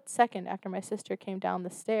a split second after my sister came down the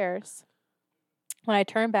stairs, when I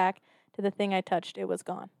turned back to the thing I touched, it was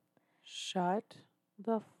gone. Shut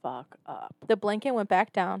the fuck up. The blanket went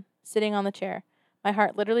back down, sitting on the chair. My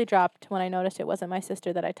heart literally dropped when I noticed it wasn't my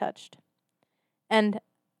sister that I touched. And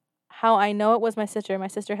how I know it was my sister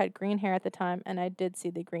had green hair at the time, and I did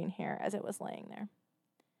see the green hair as it was laying there.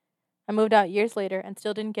 I moved out years later and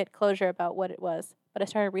still didn't get closure about what it was, but I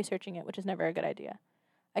started researching it, which is never a good idea.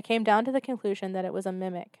 I came down to the conclusion that it was a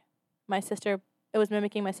mimic. It was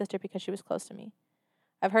mimicking my sister because she was close to me.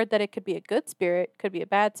 I've heard that it could be a good spirit, could be a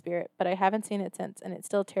bad spirit, but I haven't seen it since, and it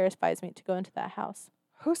still terrifies me to go into that house.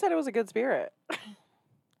 Who said it was a good spirit?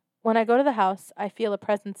 When I go to the house, I feel a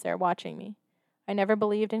presence there watching me. I never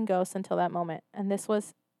believed in ghosts until that moment, and this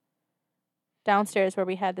was downstairs where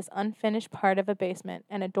we had this unfinished part of a basement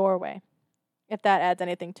and a doorway, if that adds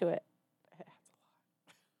anything to it.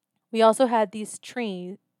 We also had these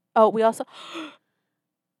trees. Oh, we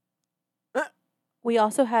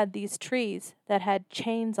also had these trees that had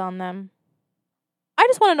chains on them. I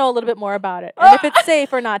just want to know a little bit more about it, and if it's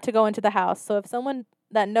safe or not to go into the house. So if someone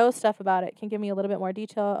that knows stuff about it can give me a little bit more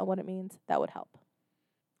detail on what it means, that would help.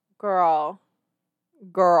 Girl.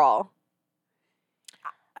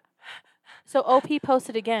 So OP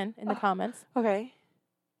posted again in the comments. Okay.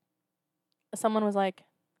 Someone was like,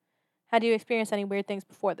 had you experienced any weird things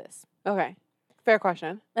before this? Okay. Fair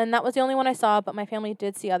question. And that was the only one I saw, but my family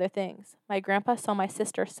did see other things. My grandpa saw my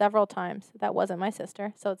sister several times. That wasn't my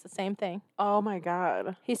sister, so it's the same thing. Oh my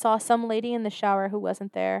God. He saw some lady in the shower who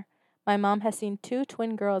wasn't there. My mom has seen 2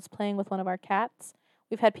 twin girls playing with one of our cats.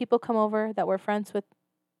 We've had people come over that were friends with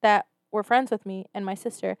me and my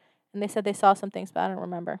sister, and they said they saw some things, but I don't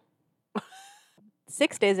remember.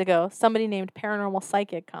 6 days ago, somebody named Paranormal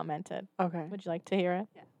Psychic commented. Okay. Would you like to hear it?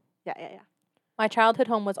 Yeah. My childhood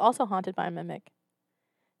home was also haunted by a mimic.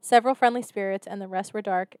 Several friendly spirits, and the rest were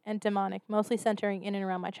dark and demonic, mostly centering in and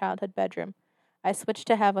around my childhood bedroom. I switched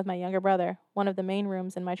to have with my younger brother, one of the main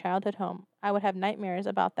rooms in my childhood home. I would have nightmares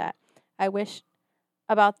about that. I wished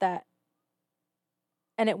about that.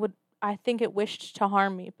 And I think it wished to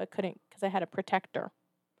harm me, but couldn't because I had a protector.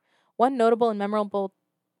 One notable and memorable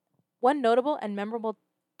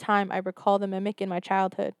time I recall the mimic in my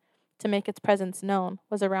childhood to make its presence known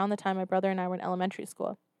was around the time my brother and I were in elementary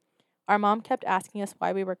school. Our mom kept asking us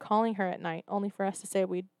why we were calling her at night, only for us to say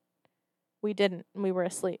we didn't, and we were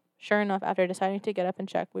asleep. Sure enough, after deciding to get up and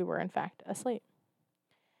check, we were in fact asleep.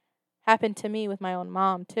 Happened to me with my own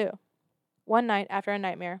mom, too. One night, after a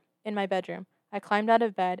nightmare, in my bedroom, I climbed out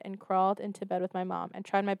of bed and crawled into bed with my mom and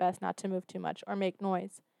tried my best not to move too much or make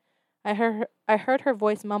noise. I heard her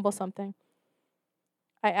voice mumble something.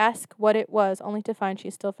 I ask what it was, only to find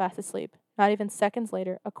she's still fast asleep. Not even seconds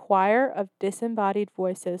later, a choir of disembodied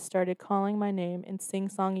voices started calling my name in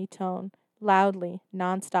sing-songy tone, loudly,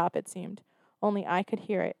 non-stop it seemed. Only I could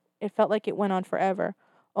hear it. It felt like it went on forever,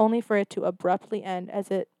 only for it to abruptly end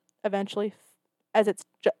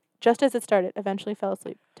just as it started, eventually fell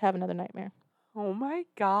asleep to have another nightmare. Oh my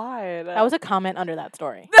God. That was a comment under that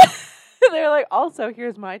story. They're like, also,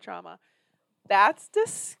 here's my trauma. That's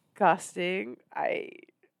disgusting.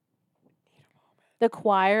 The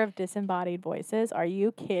choir of disembodied voices. Are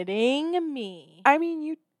you kidding me? I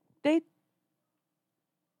mean,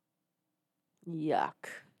 yuck.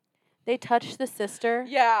 They touched the sister.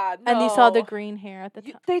 Yeah, no. And you saw the green hair at the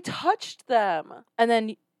top. They touched them. And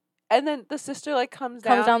then the sister like comes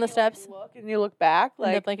down the steps. Like, look, and you look back and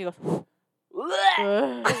the like blanket goes.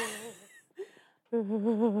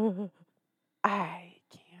 I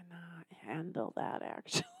cannot handle that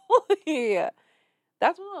actually.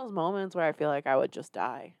 That's one of those moments where I feel like I would just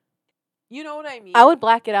die. You know what I mean? I would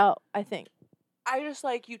black it out, I think. I just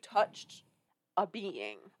like you touched a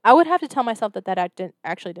being. I would have to tell myself that didn't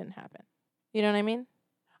happen. You know what I mean?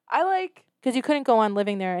 I like because you couldn't go on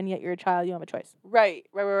living there and yet you're a child, you have a choice. Right.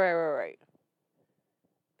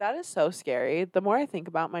 That is so scary. The more I think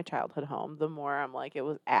about my childhood home, the more I'm like, it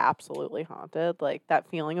was absolutely haunted. Like, that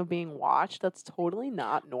feeling of being watched, that's totally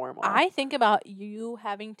not normal. I think about you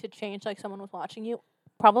having to change like someone was watching you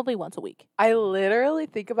probably once a week. I literally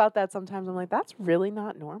think about that sometimes. I'm like, that's really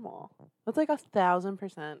not normal. That's like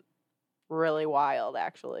 1,000% really wild,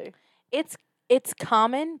 actually. It's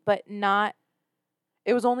common, but not.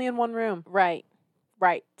 It was only in one room. Right.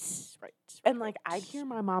 And like, I'd hear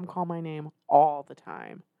my mom call my name all the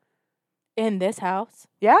time. In this house?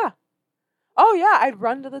 Yeah. Oh, yeah. I'd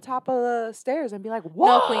run to the top of the stairs and be like, what?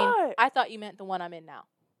 No, Queen. I thought you meant the one I'm in now.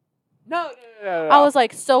 No. I was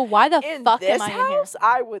like, so why the fuck am I in house, here?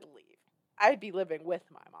 I would leave. I'd be living with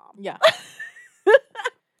my mom. Yeah.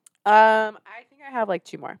 I think I have like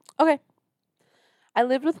 2 more. Okay. I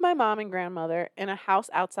lived with my mom and grandmother in a house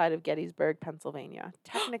outside of Gettysburg, Pennsylvania.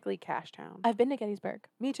 Technically Cashtown. I've been to Gettysburg.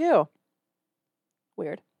 Me too.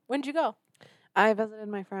 Weird. When did you go? I visited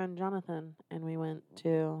my friend Jonathan, and we went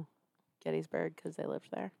to Gettysburg because they lived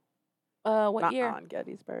there. What year? Not on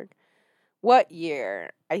Gettysburg. What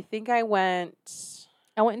year? I think I went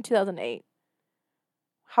in 2008.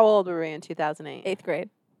 How old were we in 2008? 8th grade.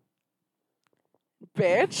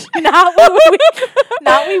 Bitch.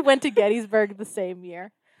 Not we went to Gettysburg the same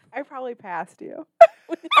year. I probably passed you.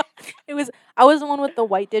 I was the one with the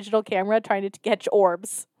white digital camera trying to catch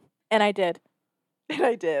orbs. And I did. And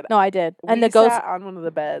I did. No, I did. We and the ghost sat on one of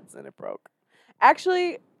the beds and it broke.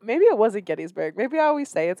 Actually, maybe it wasn't Gettysburg. Maybe I always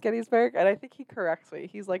say it's Gettysburg, and I think he corrects me.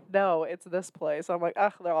 He's like, no, it's this place. I'm like,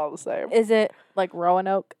 ugh, they're all the same. Is it like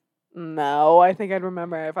Roanoke? No, I think I'd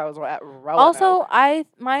remember if I was at Roanoke. Also,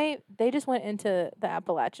 they just went into the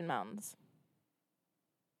Appalachian Mountains.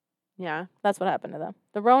 Yeah. That's what happened to them.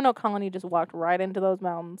 The Roanoke colony just walked right into those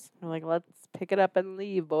mountains. We're like, let's pick it up and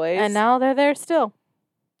leave, boys. And now they're there still.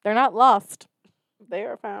 They're not lost. They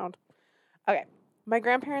are found. Okay. My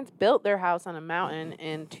grandparents built their house on a mountain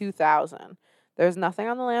in 2000. There's nothing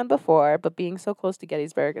on the land before, but being so close to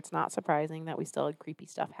Gettysburg, it's not surprising that we still had creepy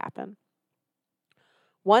stuff happen.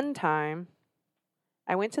 One time,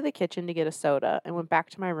 I went to the kitchen to get a soda and went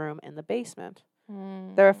back to my room in the basement.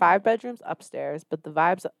 There are 5 bedrooms upstairs, but the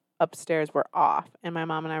vibes upstairs were off, and my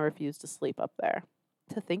mom and I refused to sleep up there.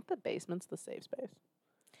 To think the basement's the safe space.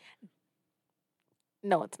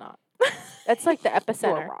 No, it's not. That's like the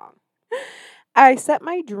epicenter. You're wrong. I set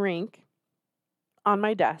my drink on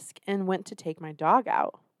my desk and went to take my dog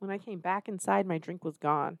out. When I came back inside, my drink was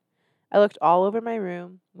gone. I looked all over my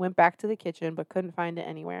room, went back to the kitchen, but couldn't find it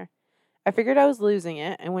anywhere. I figured I was losing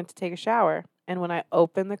it and went to take a shower. And when I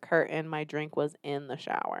opened the curtain, my drink was in the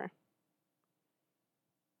shower.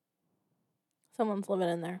 Someone's living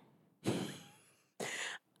in there.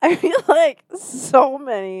 I feel like so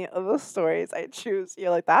many of the stories I choose, you're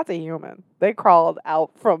like, that's a human. They crawled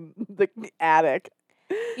out from the attic.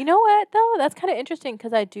 You know what, though? That's kind of interesting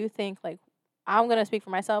because I do think, like, I'm going to speak for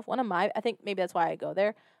myself. I think maybe that's why I go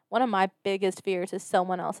there. One of my biggest fears is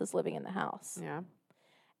someone else is living in the house. Yeah.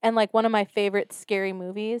 And, like, one of my favorite scary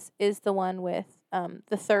movies is the one with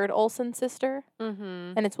the third Olsen sister.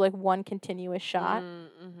 Mm-hmm. And it's, like, one continuous shot.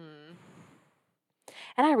 Mm-hmm.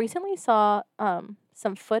 And I recently saw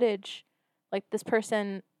some footage. Like, this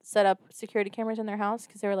person set up security cameras in their house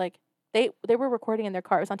because they were, like, they were recording in their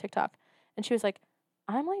car. It was on TikTok. And she was like,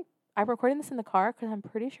 I'm recording this in the car because I'm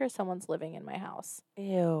pretty sure someone's living in my house.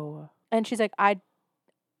 Ew. And she's like, I'm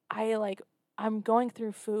going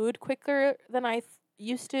through food quicker than I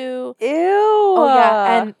used to. Ew. Oh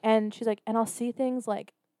yeah, and she's like, and I'll see things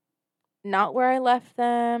like not where I left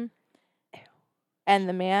them. And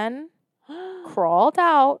the man crawled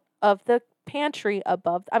out of the pantry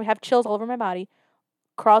above. I have chills all over my body.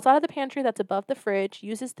 Crawls out of the pantry that's above the fridge.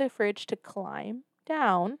 Uses the fridge to climb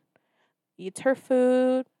down. Eats her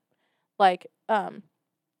food. Like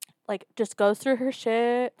just goes through her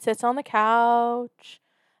shit. Sits on the couch.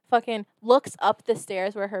 Fucking looks up the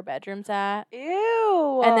stairs where her bedroom's at.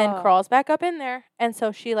 Ew. And then crawls back up in there. And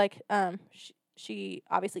so she she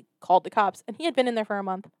obviously called the cops, and he had been in there for a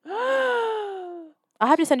month. I'll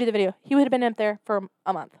have to send you the video. He would have been up there for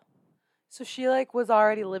a month. So she like was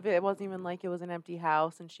already living. It wasn't even like it was an empty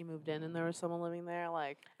house, and she moved in, and there was someone living there.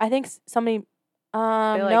 Like I think somebody. they,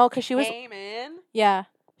 like, No, because she was. came in. Yeah,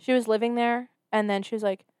 she was living there, and then she was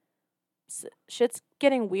like, "Shit's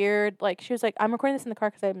getting weird." Like she was like, "I'm recording this in the car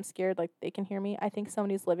because I'm scared. Like they can hear me. I think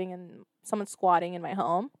someone's squatting in my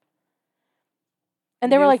home."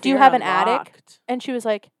 And they were like, "Do you have an attic?" And she was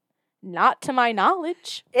like, "Not to my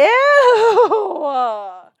knowledge." Ew.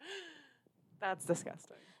 That's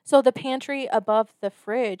disgusting. So the pantry above the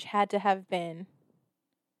fridge had to have been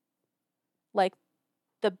like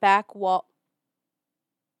the back wall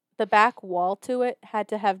to it had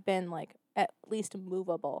to have been like at least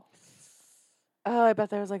movable. Oh, I bet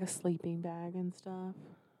there was like a sleeping bag and stuff.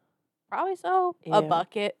 Probably so. Ew. A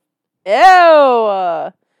bucket.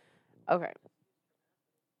 Ew. Okay.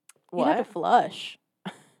 You'd have to flush.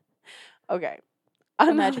 Okay.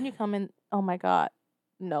 Imagine you come in. Oh my God.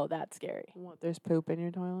 No, that's scary. What? There's poop in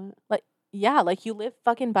your toilet? Yeah, like you live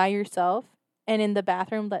fucking by yourself, and in the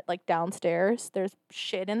bathroom that like downstairs, there's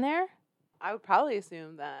shit in there. I would probably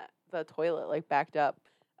assume that the toilet like backed up.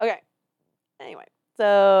 Okay. Anyway,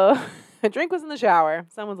 so a drink was in the shower.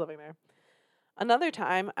 Someone's living there. Another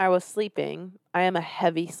time I was sleeping. I am a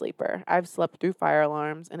heavy sleeper. I've slept through fire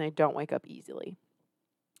alarms, and I don't wake up easily.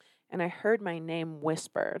 And I heard my name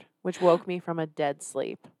whispered, which woke me from a dead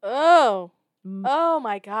sleep. Oh. Oh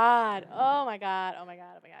my God. Oh my God. Oh my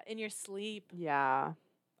God. Oh my God. In your sleep. Yeah.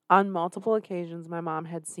 On multiple occasions, my mom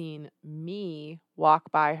had seen me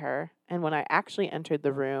walk by her, and when I actually entered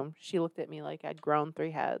the room, she looked at me like I'd grown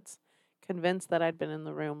 3 heads, convinced that I'd been in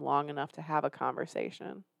the room long enough to have a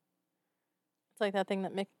conversation. It's like that thing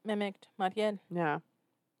that mimicked Matyed. Yeah.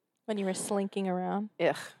 When you were slinking around.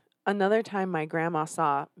 Ugh. Another time, my grandma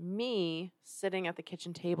saw me sitting at the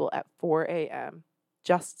kitchen table at 4 a.m.,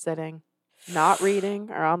 just sitting. Not reading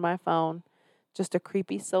or on my phone, just a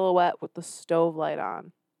creepy silhouette with the stove light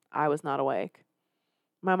on. I was not awake.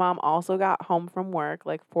 My mom also got home from work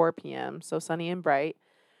like 4 p.m., so sunny and bright,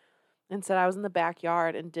 and said I was in the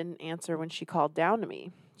backyard and didn't answer when she called down to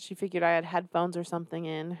me. She figured I had headphones or something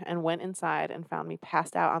in and went inside and found me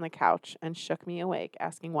passed out on the couch and shook me awake,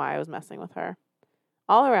 asking why I was messing with her.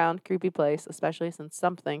 All around, creepy place, especially since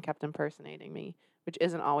something kept impersonating me, which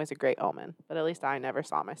isn't always a great omen, but at least I never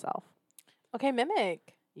saw myself. Okay,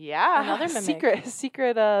 mimic. Yeah. Another mimic.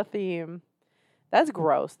 Secret theme. That's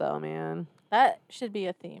gross though, man. That should be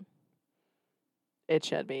a theme. It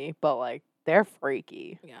should be, but like they're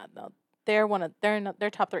freaky. Yeah, no. They're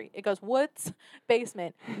top 3. It goes woods,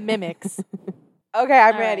 basement, mimics. Okay,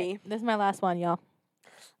 I'm All ready. Right. This is my last one, y'all.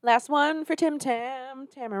 Last one for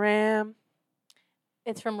Tamaram.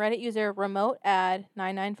 It's from Reddit user remote ad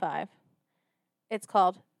 995. It's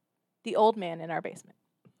called The Old Man in Our Basement.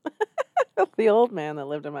 The old man that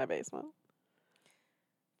lived in my basement.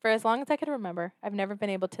 For as long as I can remember, I've never been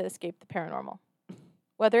able to escape the paranormal.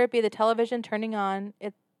 Whether it be the television turning on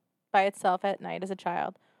it by itself at night as a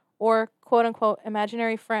child, or quote-unquote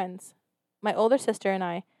imaginary friends my older sister and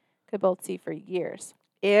I could both see for years.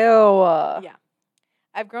 Ew. Yeah.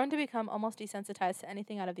 I've grown to become almost desensitized to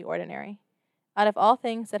anything out of the ordinary. Out of all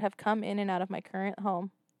things that have come in and out of my current home,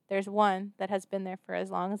 there's one that has been there for as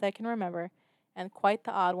long as I can remember, and quite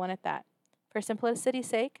the odd one at that. For simplicity's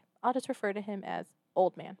sake, I'll just refer to him as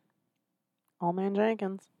Old Man. Old Man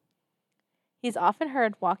Jenkins. He's often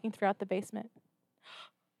heard walking throughout the basement,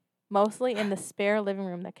 mostly in the spare living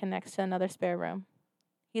room that connects to another spare room.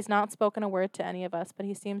 He's not spoken a word to any of us, but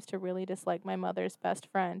he seems to really dislike my mother's best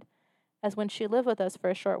friend, as when she lived with us for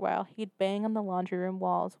a short while, he'd bang on the laundry room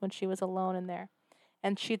walls when she was alone in there,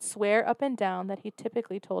 and she'd swear up and down that he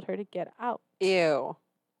typically told her to get out. Ew.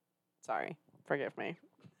 Sorry. Forgive me.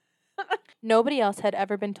 Nobody else had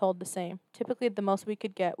ever been told the same. Typically, the most we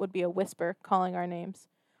could get would be a whisper calling our names.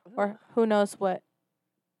 Or who knows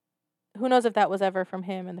if that was ever from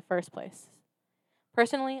him in the first place.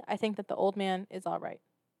 Personally, I think that the old man is all right.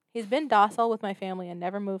 He's been docile with my family and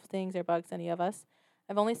never moved things or bugs any of us.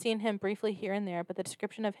 I've only seen him briefly here and there, but the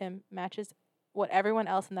description of him matches what everyone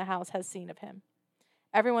else in the house has seen of him.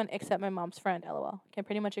 Everyone except my mom's friend, LOL, can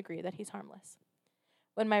pretty much agree that he's harmless.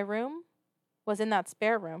 When my room was in that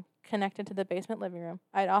spare room connected to the basement living room,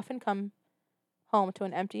 I'd often come home to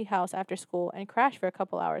an empty house after school and crash for a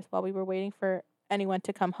couple hours while we were waiting for anyone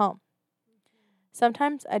to come home.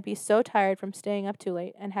 Sometimes I'd be so tired from staying up too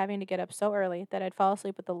late and having to get up so early that I'd fall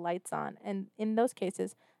asleep with the lights on, and in those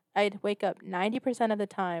cases, I'd wake up 90% of the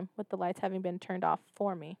time with the lights having been turned off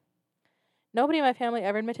for me. Nobody in my family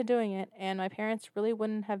ever admitted to doing it, and my parents really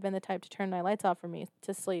wouldn't have been the type to turn my lights off for me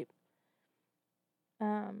to sleep.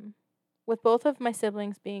 With both of my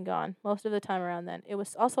siblings being gone most of the time around then, it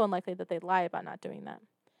was also unlikely that they'd lie about not doing that.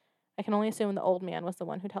 I can only assume the old man was the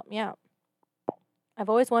one who'd helped me out. I've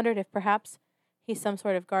always wondered if perhaps he's some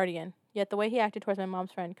sort of guardian, yet the way he acted towards my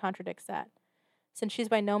mom's friend contradicts that, since she's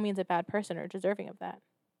by no means a bad person or deserving of that.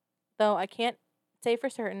 Though I can't say for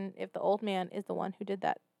certain if the old man is the one who did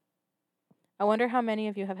that. I wonder how many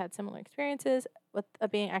of you have had similar experiences with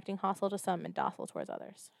being acting hostile to some and docile towards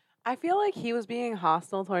others. I feel like he was being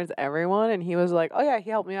hostile towards everyone, and he was like, oh, yeah,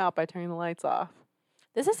 he helped me out by turning the lights off.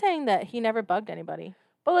 This is saying that he never bugged anybody.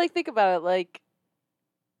 But, like, think about it. Like,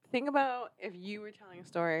 think about if you were telling a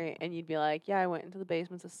story and you'd be like, yeah, I went into the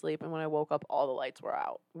basement to sleep, and when I woke up, all the lights were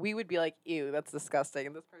out. We would be like, ew, that's disgusting.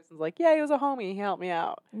 And this person's like, yeah, he was a homie. He helped me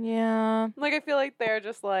out. Yeah. Like, I feel like they're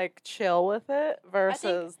just, like, chill with it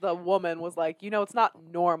versus the woman was like, you know, it's not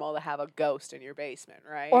normal to have a ghost in your basement,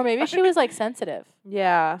 right? Or maybe she was, like, sensitive.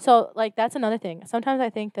 Yeah. So, like, that's another thing. Sometimes I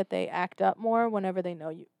think that they act up more whenever they know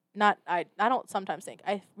you. I don't sometimes think.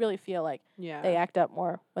 I really feel like they act up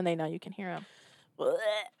more when they know you can hear them.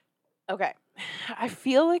 Okay. I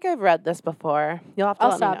feel like I've read this before. You'll have to I'll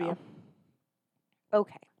let stop me know. you.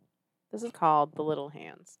 Okay. This is called The Little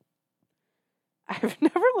Hands. I've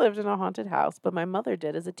never lived in a haunted house, but my mother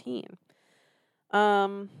did as a teen.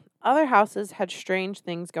 Other houses had strange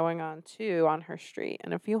things going on, too, on her street,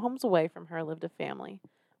 and a few homes away from her lived a family.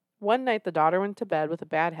 One night, the daughter went to bed with a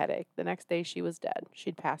bad headache. The next day, she was dead.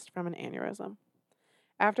 She'd passed from an aneurysm.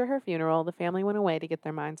 After her funeral, the family went away to get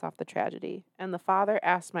their minds off the tragedy, and the father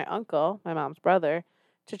asked my uncle, my mom's brother,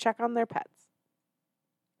 to check on their pets.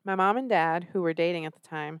 My mom and dad, who were dating at the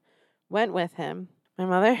time, went with him. My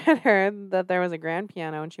mother had heard that there was a grand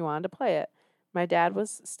piano and she wanted to play it. My dad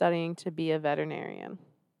was studying to be a veterinarian.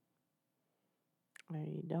 I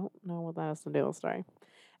don't know what that has to do with the story.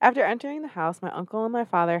 After entering the house, my uncle and my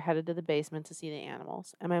father headed to the basement to see the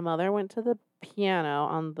animals, and my mother went to the piano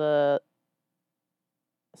on the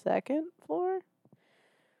second floor.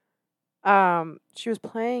 She was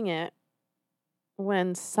playing it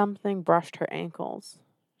when something brushed her ankles.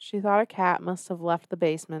 She thought a cat must have left the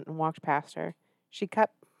basement and walked past her. She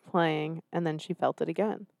kept playing, and then she felt it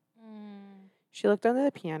again. She looked under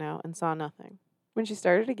the piano and saw nothing. When she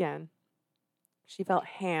started again, she felt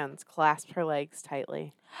hands clasp her legs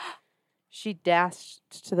tightly. She dashed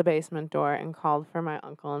to the basement door and called for my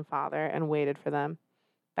uncle and father and waited for them.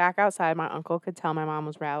 Back outside, my uncle could tell my mom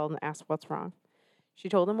was rattled and asked what's wrong. She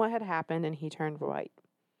told him what had happened, and he turned white.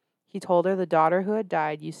 He told her the daughter who had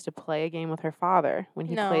died used to play a game with her father. When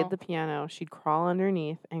he played the piano, she'd crawl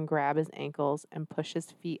underneath and grab his ankles and push his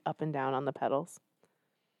feet up and down on the pedals.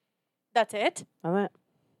 That's it? That's it.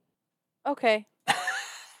 Okay.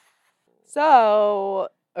 So,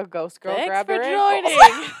 a ghost girl grabbed her ankles.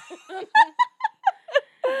 Joining.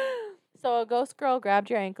 So, a ghost girl grabbed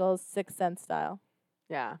your ankles, Sixth Sense style.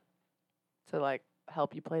 Yeah. To, like,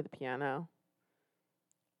 help you play the piano.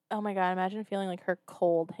 Oh my god, imagine feeling like her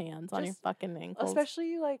cold hands on your fucking ankles. Especially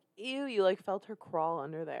you like felt her crawl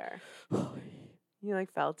under there. You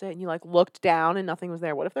like felt it and you like looked down and nothing was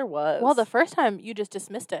there. What if there was? Well, the first time you just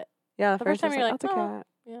dismissed it. Yeah, the first time you're like, that's a cat.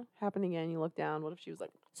 Yeah. Happened again, you look down. What if she was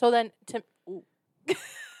like So then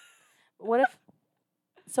what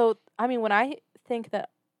if I mean when I think that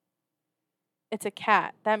it's a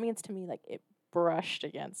cat, that means to me like it brushed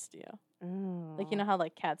against you. Oh. Like you know how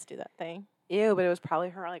like cats do that thing? Ew, but it was probably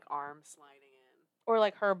her like arm sliding in. Or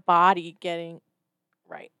like her body getting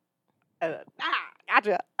right.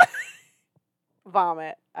 Gotcha.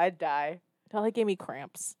 Vomit. I'd die. That like gave me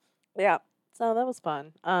cramps. Yeah. So that was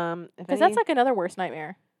fun. Because that's like another worst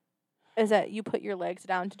nightmare. Is that you put your legs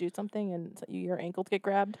down to do something and your ankles get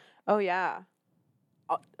grabbed? Oh yeah.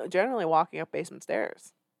 Generally walking up basement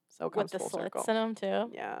stairs. So it comes with the full slits circle. in them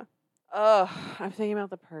too. Yeah. Ugh, I'm thinking about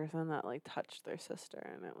the person that like touched their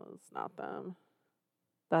sister and it was not them.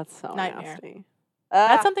 That's so nightmare. Nasty.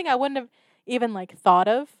 That's something I wouldn't have even like thought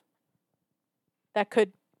of. That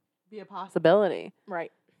could be a possibility.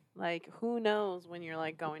 Right. Like who knows when you're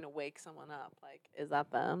like going to wake someone up? Like, is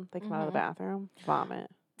that them? They come out of the bathroom,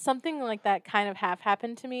 vomit. Something like that kind of half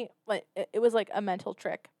happened to me. Like it was like a mental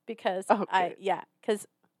trick because because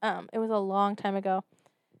it was a long time ago.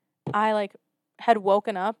 I like had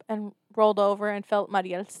woken up and rolled over and felt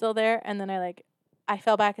Mariel still there, and then I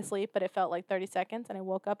fell back asleep, but it felt like 30 seconds, and I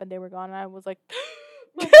woke up and they were gone, and I was like,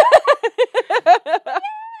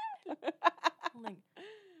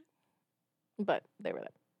 but they were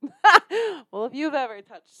there. Well, if you've ever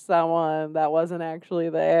touched someone that wasn't actually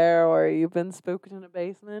there, or you've been spooked in a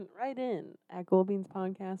basement, write in at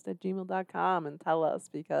ghoulbeanspodcast@gmail.com and tell us,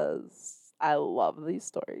 because I love these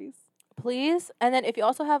stories. Please. And then if you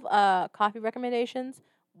also have coffee recommendations,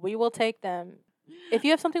 we will take them. If you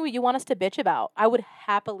have something you want us to bitch about, I would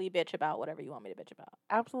happily bitch about whatever you want me to bitch about.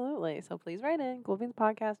 Absolutely. So please write in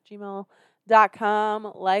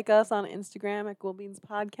ghoulbeanspodcast@gmail.com. Like us on Instagram at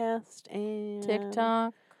ghoulbeanspodcast, and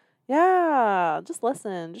TikTok. Yeah, just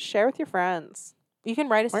listen. Just share with your friends. You can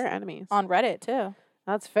write us We're enemies on Reddit too.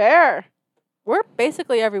 That's fair. We're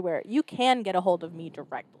basically everywhere. You can get a hold of me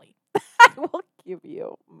directly. I will give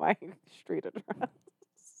you my street address.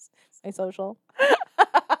 My social.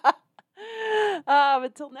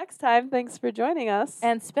 Until next time, thanks for joining us.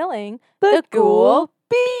 And spilling the ghoul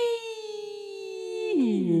beans.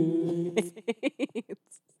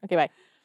 Okay, bye.